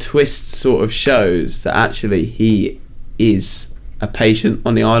 But the twist sort of shows that actually he is a patient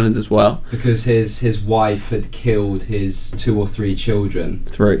on the island as well. Because his wife had killed his 2 or 3 children.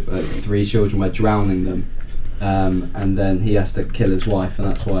 3. 3 children by drowning them. And then he has to kill his wife, and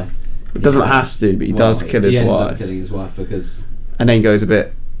that's why. It doesn't have to, but he does kill his He ends wife. up killing his wife because... And then goes a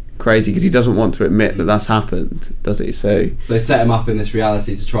bit crazy because he doesn't want to admit that that's happened, does he? So they set him up in this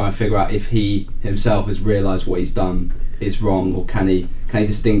reality to try and figure out if he himself has realised what he's done is wrong, or can he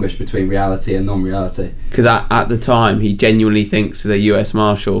distinguish between reality and non-reality. Because at the time he genuinely thinks of a US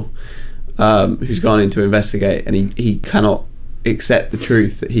Marshal who's gone in to investigate, and he cannot accept the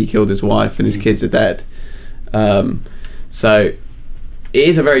truth that he killed his wife and his kids are dead. So it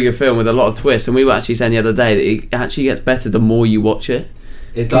is a very good film with a lot of twists, and we were actually saying the other day that it actually gets better the more you watch it.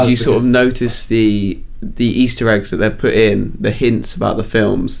 It does, because you sort of notice the Easter eggs that they've put in, the hints about the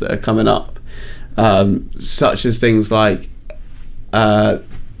films that are coming up, such as things like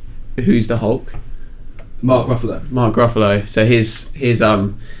who's the Hulk? Mark Ruffalo. So his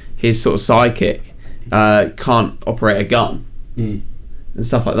sort of sidekick can't operate a gun and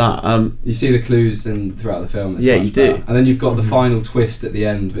stuff like that. You see the clues throughout the film. Yeah, you do. And then you've got the final twist at the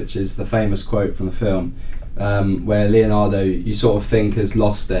end, which is the famous quote from the film, where Leonardo, you sort of think, has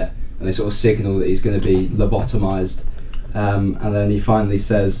lost it, and they sort of signal that he's going to be lobotomized, and then he finally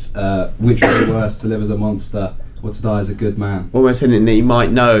says, which would be worse, to live as a monster or to die as a good man? Almost hinting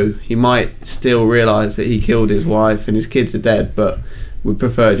that he might still realise that he killed his wife and his kids are dead, but would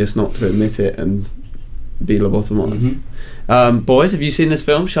prefer just not to admit it and be lobotomised. Boys, have you seen this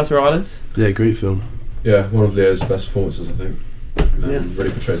film, Shutter Island? Yeah, great film. Yeah, one of Leo's best performances, I think. Yeah.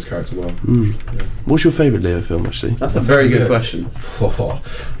 Really portrays the character well. Yeah. What's your favourite Leo film, actually? That's a very good question. Well,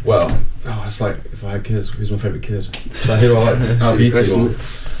 it's like, if I had kids, who's my favourite kid? So who I like out of you two?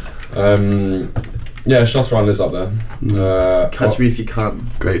 Yeah, Shutter Island is up there. Catch Me If You Can.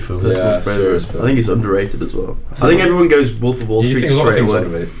 Great film. Yeah, serious I film. think it's underrated as well. I think everyone goes Wolf of Wall You Street think a lot of straight things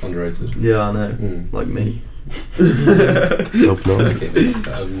away. are underrated. Yeah, I know. Like me. Self-knowledge.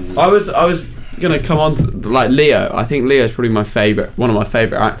 I was gonna come on to, like, Leo. I think Leo's probably one of my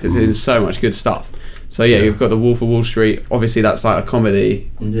favourite actors. He does so much good stuff. So yeah, you've got the Wolf of Wall Street. Obviously, that's like a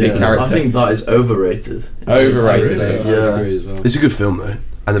comedy, big character. I think that is overrated. Overrated. I Yeah. agree as well. It's a good film, though.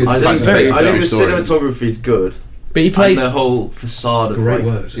 And the I fact think it's based on a the true story. cinematography is good. But he plays. And the whole facade of Great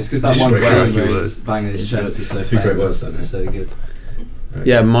like, word. It's because that Just one great scene where words. he's banging his chest is so Two great famous. words, don't It's so good.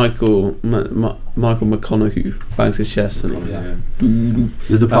 Yeah, Michael McConaughey bangs his chest. And Yeah.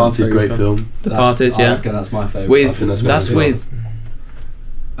 The Departed, Very great fun. film. Departed, I yeah. reckon that's my favourite. With I think that's that's mine as with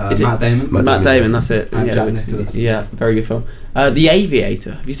is it Matt Damon. Matt Matt Damon, Damon. That's it. And yeah, Jack with- Nicholson. yeah, very good film. The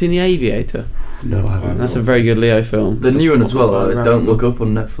Aviator. Have you seen The Aviator? No, I haven't. That's a very good Leo film. the new one as well. Ralph Don't Fiennes. Look Up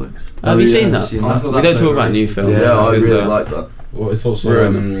on Netflix. Have you yeah, seen I've that? seen that. I thought We that's don't talk about new overrated. films. Yeah, I because, really like that. What are your thoughts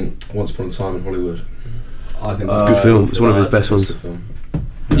on Once Upon a Time in Hollywood? I think Good film. It's one of his best ones. Good film.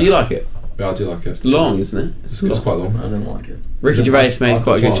 Do you like it? Yeah, I do like it. It's long, isn't it? It's quite long. I don't like it. Ricky Gervais made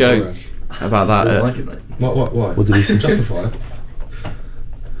quite a good joke about I that. don't like it, mate. Why? What did he say? Justified.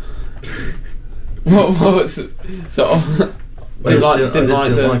 What's so? I just Didn't didn't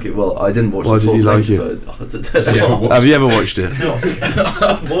like like it. Well, I didn't watch Why the didn't you whole like thing, it? so Have you ever watched it?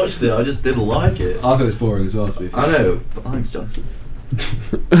 I watched it. I just didn't like it. I thought it's boring as well, to be fair. I know, but thanks, Johnson.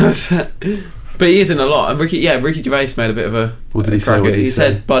 But he is in a lot. And Ricky Gervais made a bit of a. What did he say? crack What at it. did he He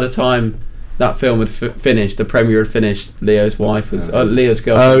say? said by the time that film had finished, the premiere had finished, Leo's wife was Leo's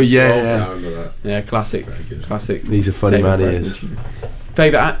girlfriend. Oh was yeah, involved. I yeah. remember that. Yeah, classic, Very good. classic. He's a funny David man. He Brent is. interview.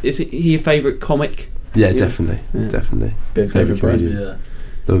 Favorite? Is he a favorite comic? Yeah, Yeah. definitely, Yeah. definitely. Bit of Favourite Brent. comedian. Yeah.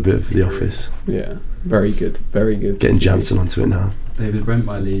 Love a bit of The Office. Yeah, very good, very good. Getting Jansen onto it now. David Brent,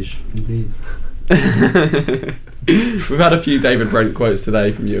 my liege, indeed. We've had a few David Brent quotes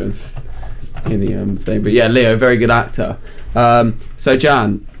today from Euan in the thing, but yeah, Leo, very good actor. So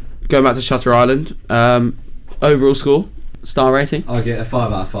Jan, going back to Shutter Island, overall score, star rating, I'll get a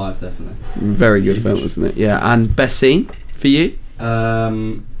 5 out of 5, definitely. very good film, wasn't it? Yeah, and best scene for you?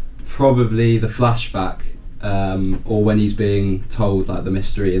 Probably the flashback, or when he's being told like the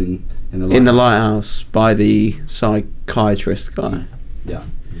mystery in the lighthouse. In the lighthouse by the psychiatrist guy. Yeah.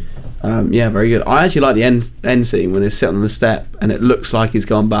 Yeah, very good. I actually like the end scene when he's sitting on the step and it looks like he's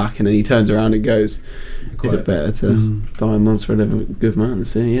gone back, and then he turns around and goes, "Is it better to die amongst a live a good man?"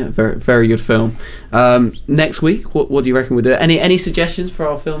 So yeah, very very good film. Next week, what do you reckon we'll do? Any suggestions for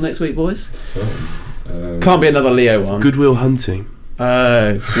our film next week, boys? Can't be another Leo one. Good Will Hunting. What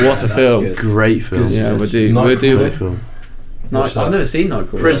a that's film! good. Great film. Good Yeah, we'll Nightcrawler. do. Great film. I've never seen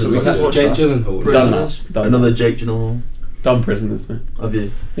Nightcrawler. Prison. We Is just that watched Jake that. Gyllenhaal. Prisoners. Done. Another Jake Gyllenhaal. Done Prisoners, man. Have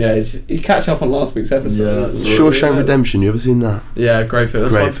you? Yeah, you catch up on last week's episode. Yeah, that's Shawshank Redemption. You ever seen that? Yeah, great film.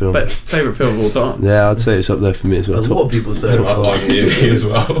 That's Great my film. Favourite film of all time. Yeah, I'd say it's up there for me as well. That's a lot of people's favourite I like film. D&D as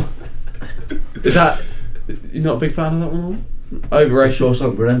well. Is that you're not a big fan of that one? Overrated.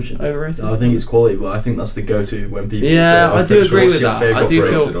 Shawshank Redemption. Overrated. I think it's quality, but I think that's the go-to when people. Yeah, say, I do "What's agree with your that. favourite I do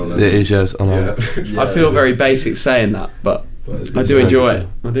film?" feel- It is, yes. I know. Yeah. I feel very basic saying that, but I do enjoy it.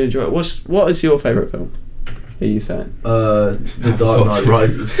 I do enjoy it. What is your favourite film? Are you saying? The Dark Knight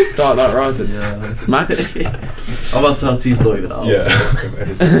Rises. Dark Knight Rises. Yeah. Max? Avatar 2's not even out. Yeah.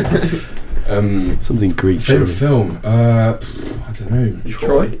 Something Greek. Favorite surely. film? I don't know.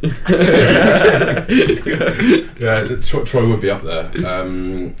 Troy. Yeah, Troy would be up there.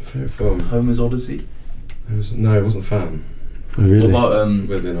 Favorite film? Homer's Odyssey. No, I wasn't a fan. Oh, really? What about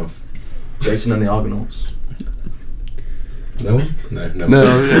Weirdly enough. Jason and the Argonauts? No one? No.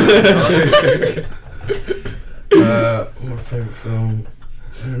 No. What favourite film?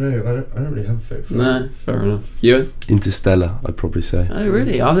 I don't know. I don't really have a favourite film. No, fair enough. You? Interstellar, I'd probably say. Oh,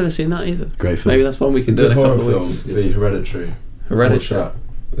 really? I've never seen that either. Great film. Maybe that's one we can do in Good a horror couple of film weeks. would be Hereditary. Hereditary. I watched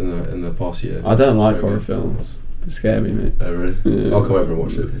that in the past year. I don't like Very horror good. films. They scare me, mate. Oh really? Yeah. I'll come over and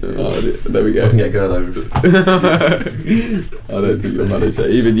watch it. Oh, there we go. I can get a girl over. I don't think you'll manage that.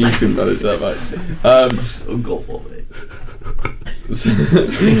 Even you can manage that, mate. So golf all day.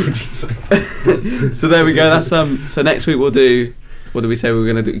 So there we go. That's So next week we'll do. What did we say we were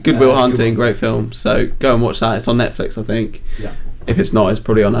going to do? Good Will Hunting, great film. So go and watch that. It's on Netflix, I think. Yeah. If it's not, it's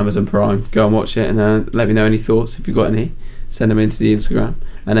probably on Amazon Prime. Go and watch it and let me know any thoughts if you've got any. Send them into the Instagram,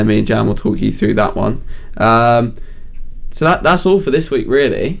 and then me and Jan will talk you through that one. So that's all for this week,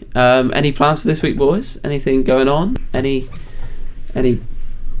 really. Any plans for this week, boys? Anything going on? Any?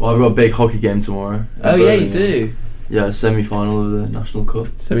 Well, I've got a big hockey game tomorrow. in Oh yeah, you Birmingham. do. Yeah, semi-final of the National Cup.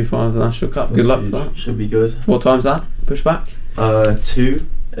 Semi-final of the National Cup. Good That's luck for huge. that. Should be good. What time's that? Push back. 2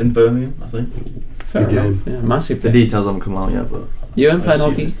 in Birmingham, I think. Fair Good enough. game. Yeah, massive The game. details haven't come out yet, but You and playing I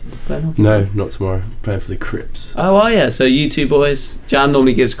assume hockey? it's- Playing hockey? No, not tomorrow. Playing for the Crips. Oh, are you? So you two boys. Jan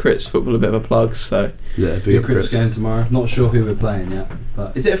normally gives Crits football a bit of a plug. So Yeah, Big big up Crips Crips. game tomorrow. Not sure who we're playing yet,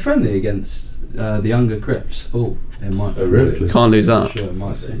 but is it a friendly against the younger Crips? Oh, it might. Oh, really? can't lose I'm that. sure it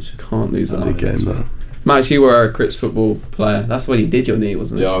might be. Can't lose that. Big game, that. Max, you were a Crits football player. That's when you did your knee,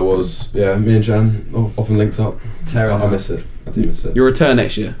 wasn't it? Yeah, I was. Yeah, me and Jan often linked up. Terror. I miss it. I do miss it. Your return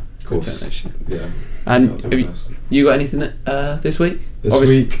next year. Of course. Return next year. Yeah. And Yeah, I'll have do you, my best. you got anything this week? This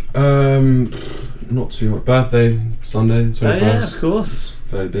Obviously- week, not too much. Birthday, Sunday, 21st. Oh yeah, of course.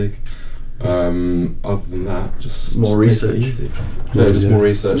 Fairly big. Other than that, just More just take it research. easy. No, just more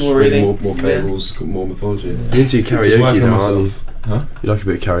research, More reading reading. more fables, more mythology. You into Just karaoke working on now, aren't you? myself. Huh? You like a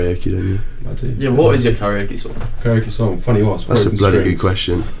bit of karaoke, don't you? I do. yeah. What is your karaoke song? Karaoke song? Funny you ask. That's a Broken bloody Strings. good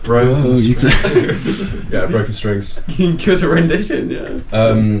question. Broken Whoa, you Strings. Yeah, Broken Strings. Give us a rendition, yeah.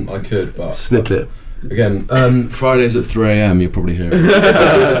 I could, but Snippet. Again, Fridays at 3 a.m. You'll probably hear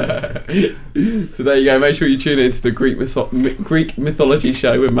it. So there you go. Make sure you tune into the Greek mythology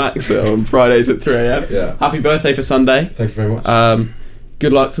show with Max on Fridays at 3 a.m. Yeah. Happy birthday for Sunday. Thank you very much.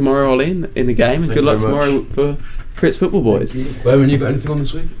 Good luck tomorrow, Ollie, in the game, and Thank good you luck very tomorrow for Pritz Football Boys. Bowman, you got anything on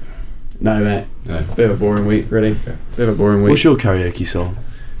this week? No, mate. No. Bit of a boring week, really. Okay. Bit of a boring week. What's your karaoke song?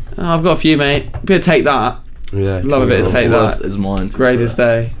 Oh, I've got a few, mate. Bit of Take That. Yeah, Love a bit of Take Flood That. is mine. Greatest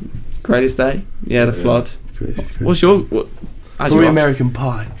Day. Greatest Day? Yeah, The Flood. What's your... Probably American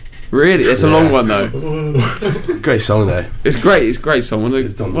Pie. Really? It's a long one, though. Great song though. It's great. It's a great song. One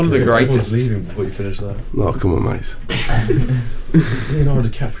of the Everyone's greatest. leaving before you finish that. Oh, come on, mate. Leonardo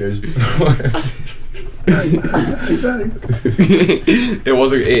DiCaprio's.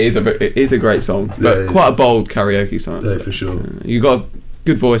 It is a great song, but Yeah, quite a bold karaoke song. Yeah, for sure. You got a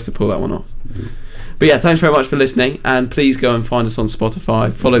good voice to pull that one off. But yeah, thanks very much for listening, and please go and find us on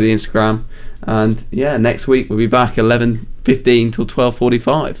Spotify. Follow the Instagram, and yeah, next week we'll be back 11:15 till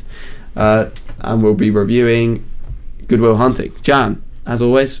 12:45, and we'll be reviewing Good Will Hunting. Jan, as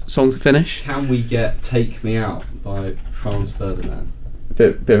always, song to finish. Can we get "Take Me Out" by Franz Ferdinand?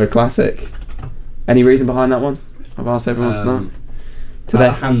 Bit of a classic. Any reason behind that one? I've asked everyone tonight. Today,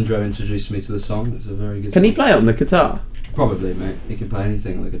 Alejandro introduced me to the song. It's a very good can song. he play it on the guitar? Probably, mate. He can play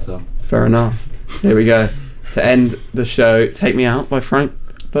anything on the guitar. Fair enough. Here we go. To end the show, Take Me Out by Franz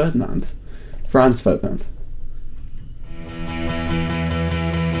Ferdinand.